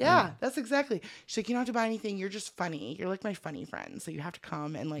anything. Yeah, that's exactly. She's like, you don't have to buy anything. You're just funny. You're like my funny friend. So you have to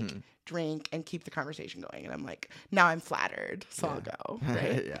come and like drink and keep the conversation going. And I'm like, now I'm flattered. So I'll go.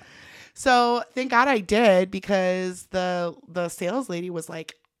 Right. Yeah. So thank God I did, because the sales lady was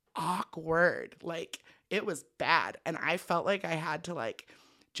like awkward. Like, it was bad. And I felt like I had to like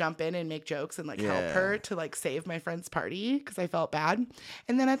jump in and make jokes and like help her to like save my friend's party, because I felt bad.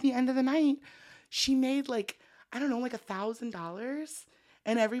 And then at the end of the night, she made like, I don't know, like $1,000.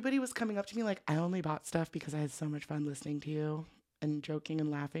 And everybody was coming up to me like, I only bought stuff because I had so much fun listening to you and joking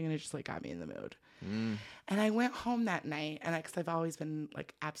and laughing. And it just like got me in the mood. And I went home that night, and because I've always been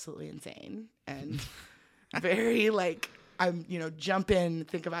like absolutely insane and very like, I'm, jump in,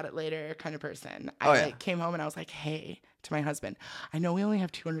 think about it later kind of person. I like came home and I was like, hey, to my husband, I know we only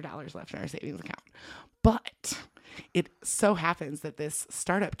have $200 left in our savings account, but it so happens that this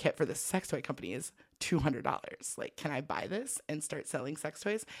startup kit for this sex toy company is $200. Like, can I buy this and start selling sex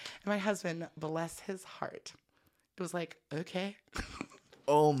toys? And my husband, bless his heart, it was like, okay.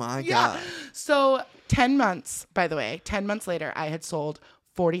 Oh my God. So 10 months, by the way, 10 months later, I had sold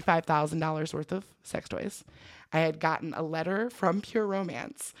 $45,000 worth of sex toys. I had gotten a letter from Pure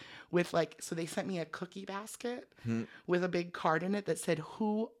Romance with like, so they sent me a cookie basket with a big card in it that said,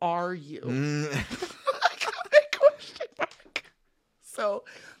 "Who are you?" Question mark. So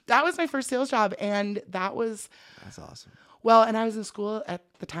that was my first sales job. And that's awesome. Well, and I was in school at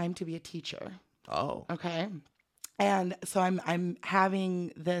the time to be a teacher. Oh. Okay. And so I'm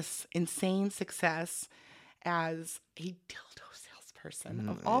having this insane success as a dildo salesperson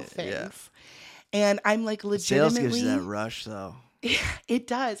of all things. Yeah. And I'm like legitimately. Sales gives you that rush though. It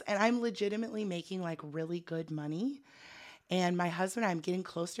does. And I'm legitimately making like really good money. And my husband, I'm getting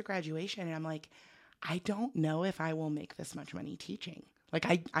close to graduation, and I'm like, I don't know if I will make this much money teaching. Like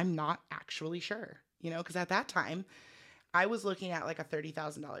I'm not actually sure, because at that time I was looking at like a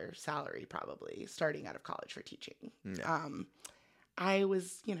 $30,000 salary probably starting out of college for teaching. Yeah. I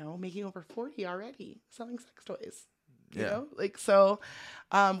was, making over 40 already selling sex toys. You know, like, so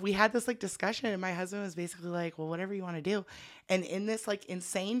we had this like discussion, and my husband was basically like, well, whatever you want to do. And in this like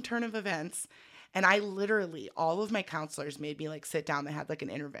insane turn of events, and I literally, all of my counselors made me like sit down. They had like an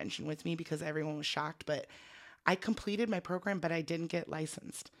intervention with me because everyone was shocked, but I completed my program, but I didn't get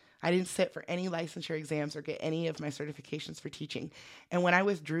licensed. I didn't sit for any licensure exams or get any of my certifications for teaching. And when I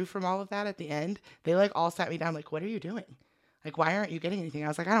withdrew from all of that at the end, they like all sat me down like, what are you doing? Like, why aren't you getting anything? I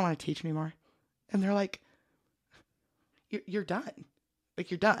was like, I don't want to teach anymore. And they're like, you're done.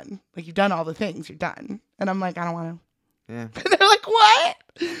 Like, you're done. Like, you've done all the things. You're done. And I'm like, I don't want to. Yeah. And they're like, what?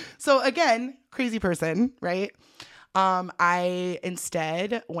 So again, crazy person, right? I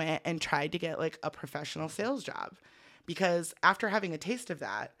instead went and tried to get like a professional sales job, because after having a taste of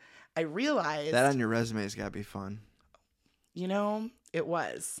that, I realized that on your resume has got to be fun. It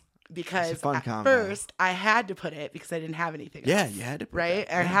was. Because at first I had to put it because I didn't have anything else. You had to put right?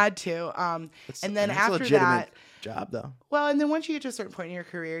 That. I had to. And then after that, job though. Well, and then once you get to a certain point in your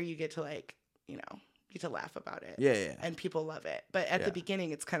career, you get to like, you get to laugh about it. Yeah. And people love it. But at the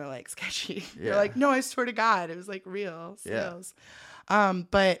beginning, it's kind of like sketchy. You're like, no, I swear to God, it was like real sales.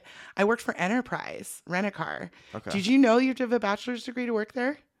 But I worked for Enterprise Rent-A-Car. Okay. Did you know you have to have a bachelor's degree to work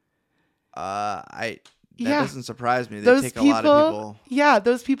there? That doesn't surprise me. They take a lot of people. Yeah,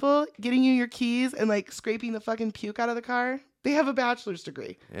 those people getting you your keys and like scraping the fucking puke out of the car, they have a bachelor's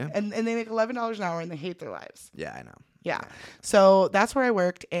degree. Yeah. And they make $11 an hour and they hate their lives. Yeah, I know. Yeah. So that's where I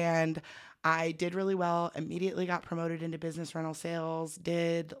worked, and I did really well, immediately got promoted into business rental sales,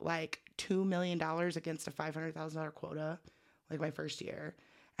 did like $2 million against a $500,000 quota, like my first year.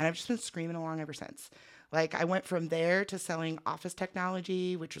 And I've just been screaming along ever since. Like, I went from there to selling office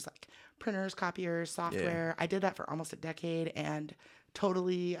technology, which was like printers, copiers, software. Yeah. I did that for almost a decade and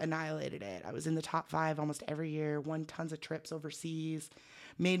totally annihilated it. I was in the top 5 almost every year, won tons of trips overseas,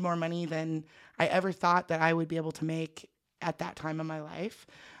 made more money than I ever thought that I would be able to make at that time in my life.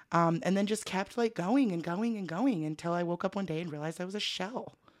 And then just kept like going and going and going until I woke up one day and realized I was a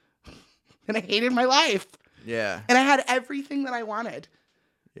shell. And I hated my life. Yeah. And I had everything that I wanted.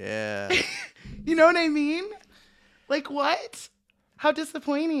 Yeah. You know what I mean? Like, what? How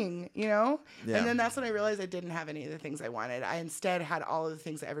disappointing, you know? Yeah. And then that's when I realized I didn't have any of the things I wanted. I instead had all of the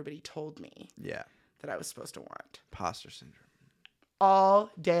things that everybody told me that I was supposed to want. Imposter syndrome. All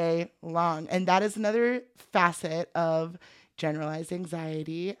day long. And that is another facet of generalized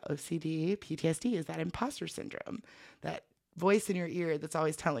anxiety, OCD, PTSD, is that imposter syndrome. That voice in your ear that's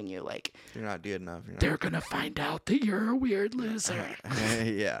always telling you, like, you're not good enough. They're going to find out that you're a weird loser.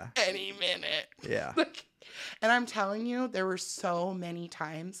 Yeah. Any minute. Yeah. And I'm telling you, there were so many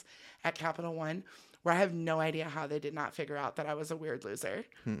times at Capital One where I have no idea how they did not figure out that I was a weird loser.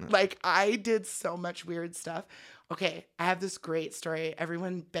 Like, I did so much weird stuff. Okay, I have this great story.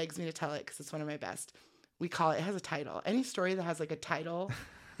 Everyone begs me to tell it because it's one of my best. It has a title. Any story that has like a title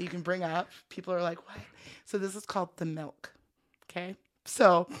that you can bring up, people are like, what? So this is called The Milk. Okay.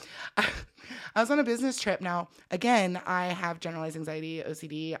 So I was on a business trip. Now, again, I have generalized anxiety,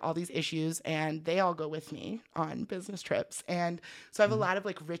 OCD, all these issues, and they all go with me on business trips. And so I have a lot of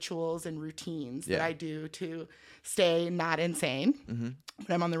like rituals and routines that I do to stay not insane when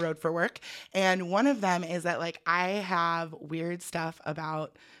I'm on the road for work. And one of them is that like I have weird stuff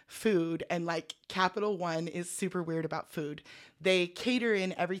about food, and like Capital One is super weird about food. They cater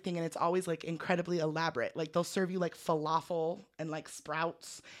in everything, and it's always like incredibly elaborate. Like they'll serve you like falafel and like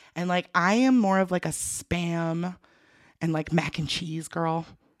sprouts. And like I am more of like a Spam and like mac and cheese girl.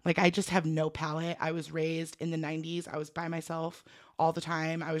 Like I just have no palate. I was raised in the 90s. I was by myself all the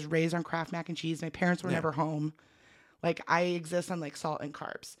time. I was raised on Kraft mac and cheese. My parents were never home. Like I exist on like salt and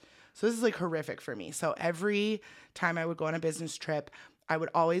carbs. So this is like horrific for me. So every time I would go on a business trip, I would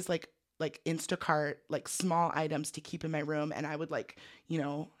always like Instacart like small items to keep in my room, and I would like, you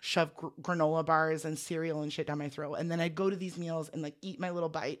know, shove granola bars and cereal and shit down my throat, and then I'd go to these meals and like eat my little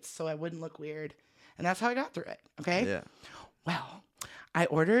bites so I wouldn't look weird, and that's how I got through it. Okay. Yeah. Well, I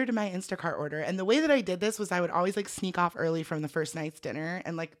ordered my Instacart order, and the way that I did this was I would always like sneak off early from the first night's dinner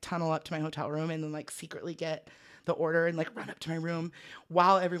and like tunnel up to my hotel room and then like secretly get the order and like run up to my room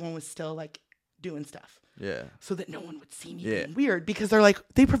while everyone was still like doing stuff. Yeah. So that no one would see me being weird, because they're like,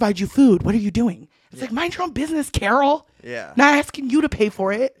 they provide you food. What are you doing? It's like, mind your own business, Carol. Yeah. Not asking you to pay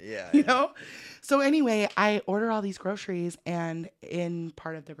for it. Yeah. You know? So anyway, I order all these groceries, and in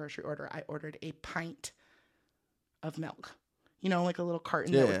part of the grocery order, I ordered a pint of milk. You know, like a little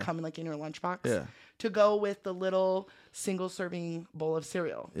carton that would come in like in your lunchbox to go with the little single serving bowl of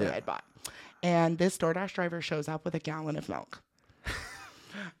cereal that I'd bought. And this DoorDash driver shows up with a gallon of milk.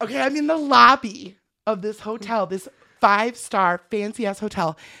 Okay, I'm in the lobby of this hotel, this 5-star fancy ass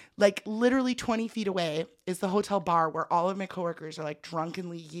hotel. Like literally 20 feet away is the hotel bar where all of my coworkers are like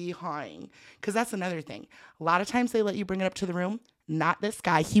drunkenly yee-hawing. Because that's another thing. A lot of times they let you bring it up to the room. Not this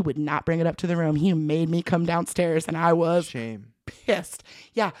guy. He would not bring it up to the room. He made me come downstairs, and I was pissed.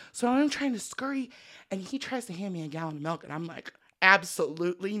 Yeah. So I'm trying to scurry, and he tries to hand me a gallon of milk, and I'm like,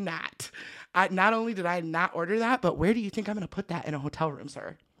 absolutely not. Not only did I not order that, but where do you think I'm going to put that in a hotel room,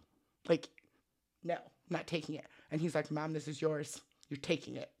 sir? Like, no, not taking it. And he's like, Mom, this is yours. You're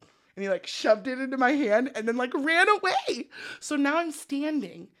taking it. And he like shoved it into my hand and then like ran away. So now I'm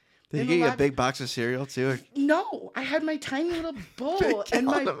standing. Did you get you a big box of cereal too? No, I had my tiny little bowl and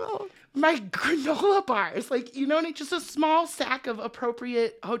my granola bars. Like, you know, and it's just a small sack of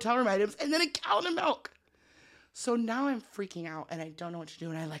appropriate hotel room items and then a gallon of milk. So now I'm freaking out and I don't know what to do.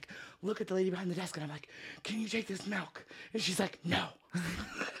 And I like look at the lady behind the desk and I'm like, can you take this milk? And she's like, no.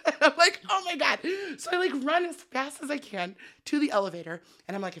 And I'm like, oh my God. So I like run as fast as I can to the elevator.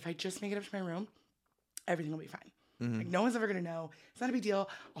 And I'm like, if I just make it up to my room, everything will be fine. Mm-hmm. Like no one's ever going to know. It's not a big deal.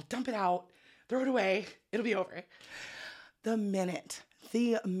 I'll dump it out, throw it away. It'll be over. The minute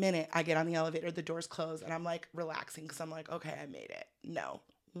I get on the elevator, the doors close and I'm like relaxing because I'm like, okay, I made it. No.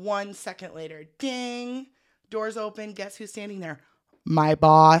 1 second later, ding. Doors open. Guess who's standing there? My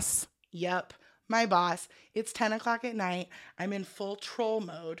boss. Yep, my boss. It's 10 o'clock at night. I'm in full troll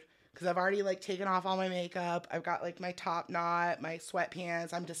mode because I've already like taken off all my makeup. I've got like my top knot, my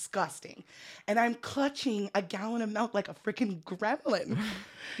sweatpants. I'm disgusting. And I'm clutching a gallon of milk like a freaking gremlin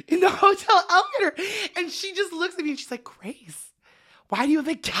in the hotel elevator. And she just looks at me and she's like, Grace, why do you have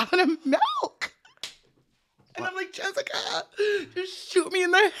a gallon of milk? And I'm like, Jessica, just shoot me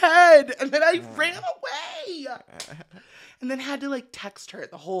in the head. And then I ran away. And then had to like text her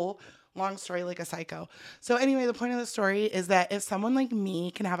the whole long story like a psycho. So anyway, the point of the story is that if someone like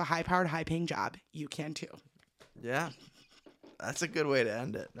me can have a high-powered, high-paying job, you can too. Yeah. That's a good way to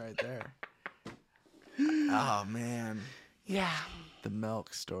end it right there. Oh, man. Yeah. The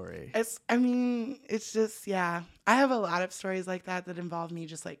milk story. It's just, yeah. I have a lot of stories like that involve me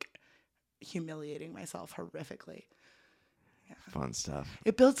just like humiliating myself horrifically. Fun stuff.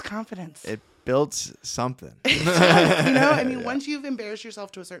 It builds confidence. It builds something. I mean, once you've embarrassed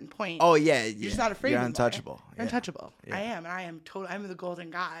yourself to a certain point. Oh, yeah. You're just not afraid You're anymore. untouchable. You're untouchable. Yeah. I'm the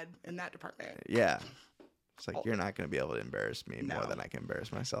golden god in that department. Yeah. It's like, you're not going to be able to embarrass me more than I can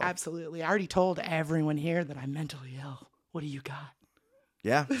embarrass myself. Absolutely. I already told everyone here that I'm mentally ill. What do you got?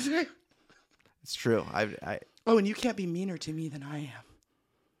 Yeah. It's true. Oh, and you can't be meaner to me than I am.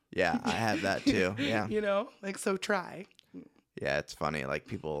 Yeah, I have that too. Yeah. So try. Yeah, it's funny. Like,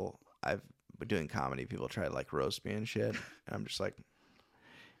 I've been doing comedy. People try to like roast me and shit. And I'm just like,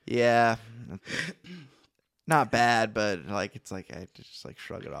 yeah, not bad, but like, it's like, I just like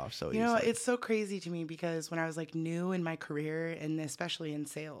shrug it off so easily. It's so crazy to me because when I was like new in my career and especially in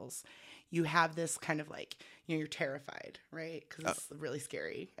sales, you have this kind of like, you're terrified, right? Because it's really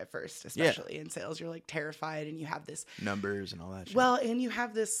scary at first, especially in sales. You're like terrified and you have this numbers and all that shit. Well, and you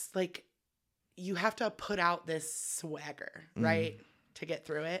have this like, you have to put out this swagger, right? To get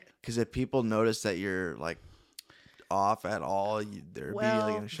through it. Because if people notice that you're like off at all, they're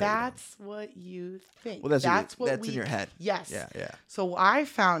immediately going to shut you down. That's what you think. Well, that's in your head. Yes. Yeah. So I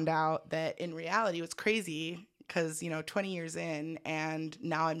found out that in reality, it was crazy because, 20 years in, and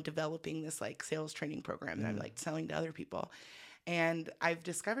now I'm developing this like sales training program that I'm like selling to other people. And I've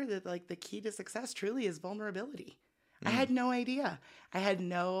discovered that like the key to success truly is vulnerability. I had no idea. I had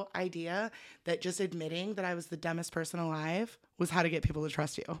no idea that just admitting that I was the dumbest person alive was how to get people to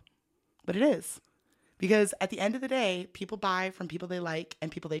trust you. But it is. Because at the end of the day, people buy from people they like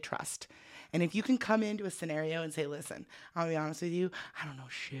and people they trust. And if you can come into a scenario and say, listen, I'll be honest with you, I don't know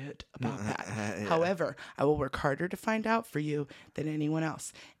shit about that. Yeah. However, I will work harder to find out for you than anyone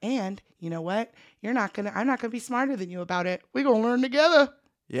else. And you know what? I'm not gonna be smarter than you about it. We're gonna learn together.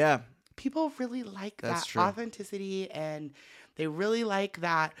 Yeah. People really like That's that true. Authenticity, and they really like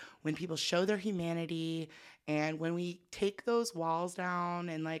that when people show their humanity, and when we take those walls down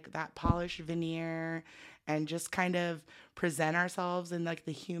and like that polished veneer and just kind of present ourselves in like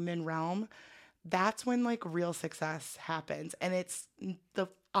the human realm, that's when like real success happens. And it's the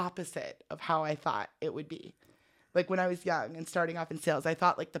opposite of how I thought it would be. Like when I was young and starting off in sales, I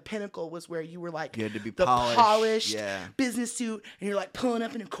thought like the pinnacle was where you were like you had to be the polished yeah. business suit, and you're like pulling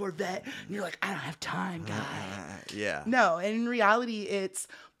up in a Corvette and you're like, I don't have time, guy. Yeah. No, and in reality, it's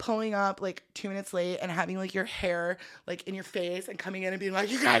pulling up like 2 minutes late and having like your hair like in your face and coming in and being like,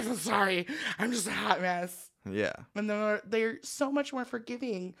 you guys, I'm sorry. I'm just a hot mess. Yeah. And they're so much more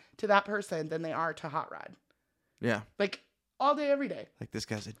forgiving to that person than they are to Hot Rod. Yeah. Like all day, every day. Like, this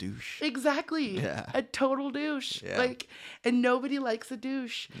guy's a douche. Exactly. Yeah. A total douche. Yeah. Like, and nobody likes a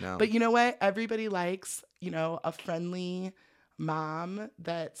douche. No. But you know what? Everybody likes, a friendly mom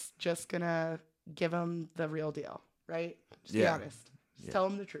that's just gonna give them the real deal, right? Just be honest. Just tell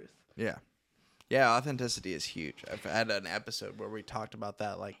them the truth. Yeah. Yeah, authenticity is huge. I've had an episode where we talked about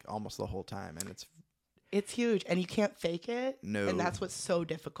that like almost the whole time, and it's huge, and you can't fake it. No. And that's what's so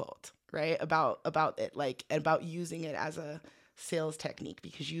difficult, right? About it, like, and about using it as a sales technique,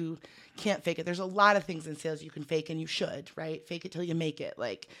 because you can't fake it. There's a lot of things in sales you can fake, and you should, right? Fake it till you make it.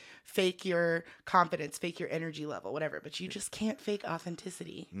 Like, fake your confidence, fake your energy level, whatever. But you just can't fake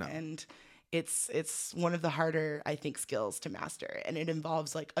authenticity. No. And it's one of the harder, I think, skills to master. And it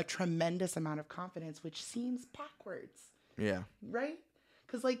involves like a tremendous amount of confidence, which seems backwards. Yeah. Right?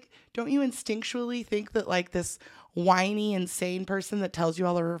 Because, like, don't you instinctually think that, like, this whiny, insane person that tells you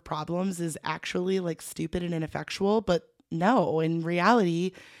all of her problems is actually, like, stupid and ineffectual? But no, in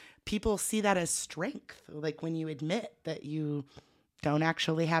reality, people see that as strength. Like, when you admit that you don't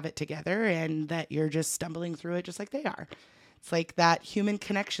actually have it together and that you're just stumbling through it just like they are. It's like that human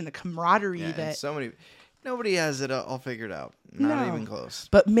connection, the camaraderie that... Nobody has it all figured out. Not even close.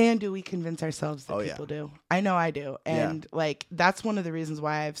 But man, do we convince ourselves that people yeah. do. I know I do. And like, that's one of the reasons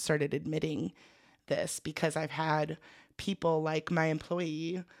why I've started admitting this, because I've had people like my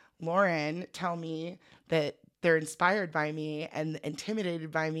employee, Lauren, tell me that they're inspired by me and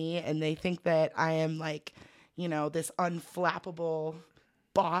intimidated by me. And they think that I am like, this unflappable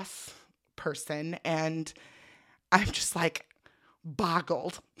boss person. And I'm just like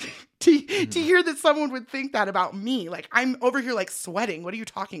boggled to hear that someone would think that about me. Like, I'm over here like sweating. What are you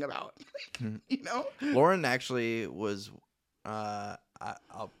talking about? Lauren actually was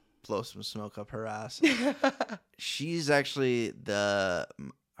I'll blow some smoke up her ass. She's actually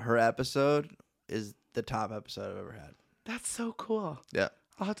her episode is the top episode I've ever had. That's so cool. Yeah.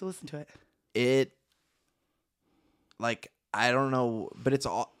 I'll have to listen to it. I don't know, but it's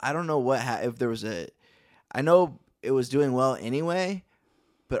all, I don't know if there was I know it was doing well anyway,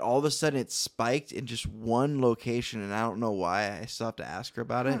 but all of a sudden it spiked in just one location, and I don't know why. I still have to ask her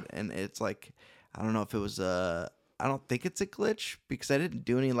about it. And it's like, I don't know if it was a I don't think it's a glitch because I didn't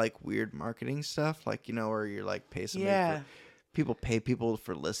do any like weird marketing stuff, like, you know, where you're like pay somebody for, people pay people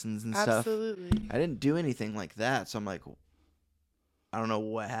for listens and stuff. Absolutely. I didn't do anything like that, so I'm like, I don't know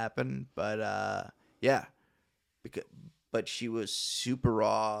what happened, but yeah, but she was super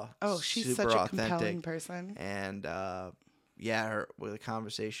raw. Oh, she's super such a authentic, compelling person. And her with a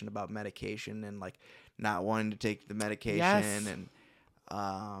conversation about medication and like not wanting to take the medication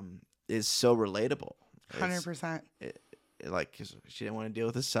and is so relatable. 100%. Like, 'cause she didn't want to deal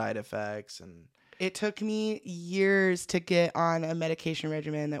with the side effects, and it took me years to get on a medication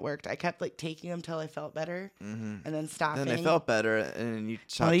regimen that worked. I kept like taking them till I felt better, and then stopping. Then I felt better, and then you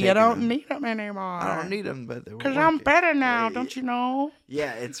stopped taking you don't them. need them anymore. I don't need them, but because I'm better now. Don't you know?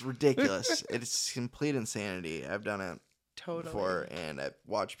 Yeah, it's ridiculous. It's complete insanity. I've done it before, and I've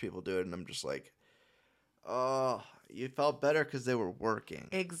watched people do it, and I'm just like, oh, you felt better because they were working.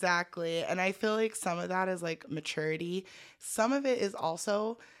 Exactly. And I feel like some of that is like maturity. Some of it is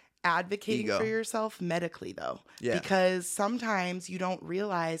also advocating for yourself medically, though. Yeah. Because sometimes you don't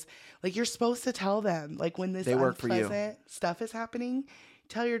realize, like, you're supposed to tell them, like, when this unpleasant stuff is happening,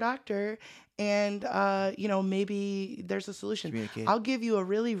 tell your doctor, and, you know, maybe there's a solution. I'll give you a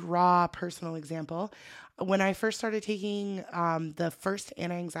really raw personal example. When I first started taking the first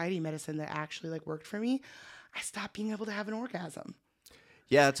anti-anxiety medicine that actually, like, worked for me, I stopped being able to have an orgasm.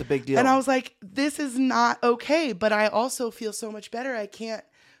 Yeah, it's a big deal. And I was like, this is not okay, but I also feel so much better. I can't.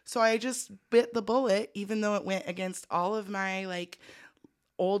 So I just bit the bullet, even though it went against all of my like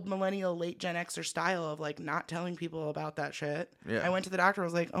old millennial, late Gen Xer style of like not telling people about that shit. Yeah. I went to the doctor. I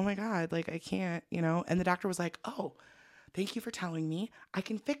was like, oh my God, like I can't, you know? And the doctor was like, oh, thank you for telling me. I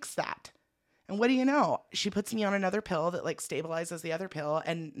can fix that. And what do you know? She puts me on another pill that like stabilizes the other pill,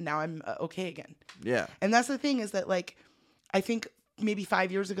 and now I'm okay again. Yeah. And that's the thing is that like, I think maybe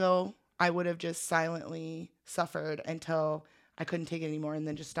 5 years ago, I would have just silently suffered until I couldn't take it anymore, and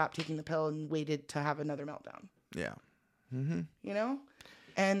then just stopped taking the pill and waited to have another meltdown. Yeah. Mm-hmm. You know?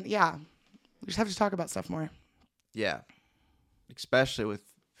 And yeah, we just have to talk about stuff more. Yeah. Especially with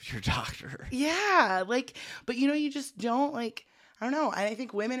your doctor. Yeah. Like, but you know, you just don't like, I don't know. I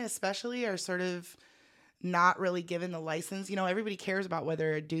think women especially are sort of not really given the license. You know, everybody cares about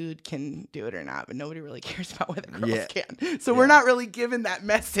whether a dude can do it or not, but nobody really cares about whether girls can. So we're not really given that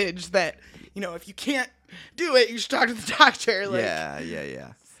message that, you know, if you can't do it, you should talk to the doctor. Like,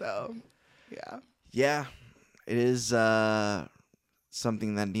 yeah. So, yeah. Yeah. It is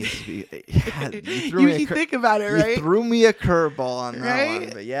something that needs to be. You think about it, right? You threw me a curveball on that one.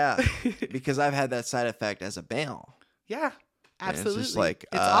 But yeah, because I've had that side effect as a male. Yeah. Absolutely. And it's just like,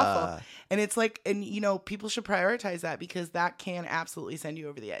 it's awful. And it's like, and you know, people should prioritize that because that can absolutely send you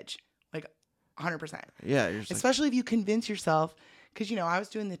over the edge. Like 100%. Yeah. Especially if you convince yourself, because, you know, I was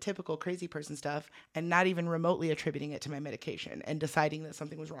doing the typical crazy person stuff and not even remotely attributing it to my medication and deciding that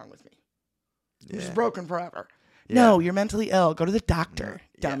something was wrong with me. It was broken forever. Yeah. No, you're mentally ill. Go to the doctor,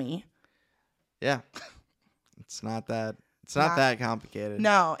 dummy. Yeah. It's not that. It's not that complicated.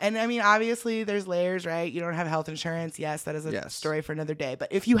 No. And I mean, obviously there's layers, right? You don't have health insurance. Yes, that is a story for another day.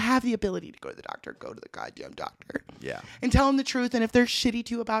 But if you have the ability to go to the doctor, go to the goddamn doctor. Yeah. And tell them the truth. And if they're shitty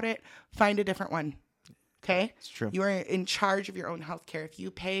to you about it, find a different one. Okay? It's true. You are in charge of your own health care. If you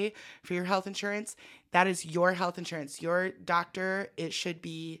pay for your health insurance, that is your health insurance. Your doctor, it should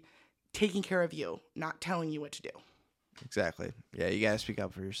be taking care of you, not telling you what to do. Exactly. Yeah, you got to speak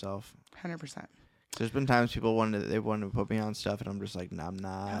up for yourself. 100%. There's been times people wanted to put me on stuff, and I'm just like, no, I'm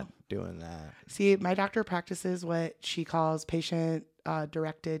not doing that. See, my doctor practices what she calls patient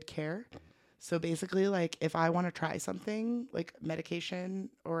directed care. So basically, like, if I want to try something, like medication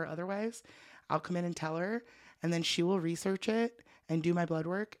or otherwise, I'll come in and tell her, and then she will research it and do my blood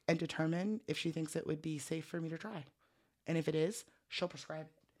work and determine if she thinks it would be safe for me to try. And if it is, she'll prescribe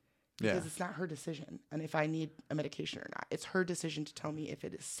it. Because it's not her decision. And if I need a medication or not, it's her decision to tell me if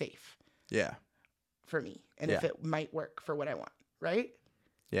it is safe. Yeah. For me. And if it might work for what I want. Right?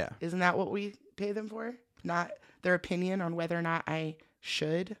 Yeah. Isn't that what we pay them for? Not their opinion on whether or not I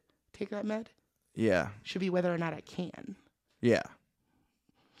should take that med? Yeah. Should be whether or not I can. Yeah.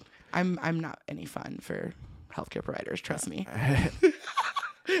 I'm not any fun for healthcare providers, trust me. I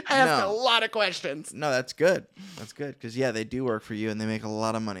ask a lot of questions. No, that's good. That's good. Because, they do work for you and they make a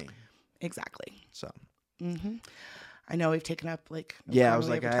lot of money. Exactly. So. Mm-hmm. I know we've taken up like. I was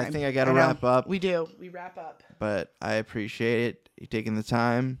like, I think I got to wrap up. We do. We wrap up. But I appreciate it. You taking the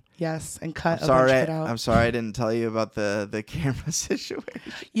time. Yes, and cut a bunch of it out. I'm sorry I didn't tell you about the camera situation.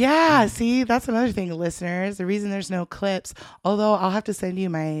 Yeah, see, that's another thing, listeners. The reason there's no clips, although I'll have to send you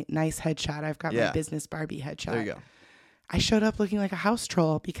my nice headshot. I've got my business Barbie headshot. There you go. I showed up looking like a house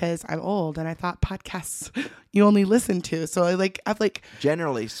troll because I'm old and I thought podcasts you only listen to. So I've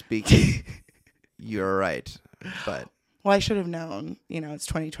generally speaking, you're right, but well, I should have known. It's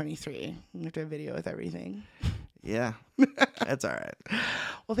 2023. We have to have video with everything. Yeah, that's all right.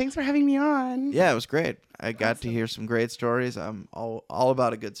 Well, thanks for having me on. Yeah, it was great. I got to hear some great stories. I'm all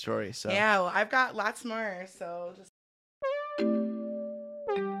about a good story. So yeah, well, I've got lots more. So just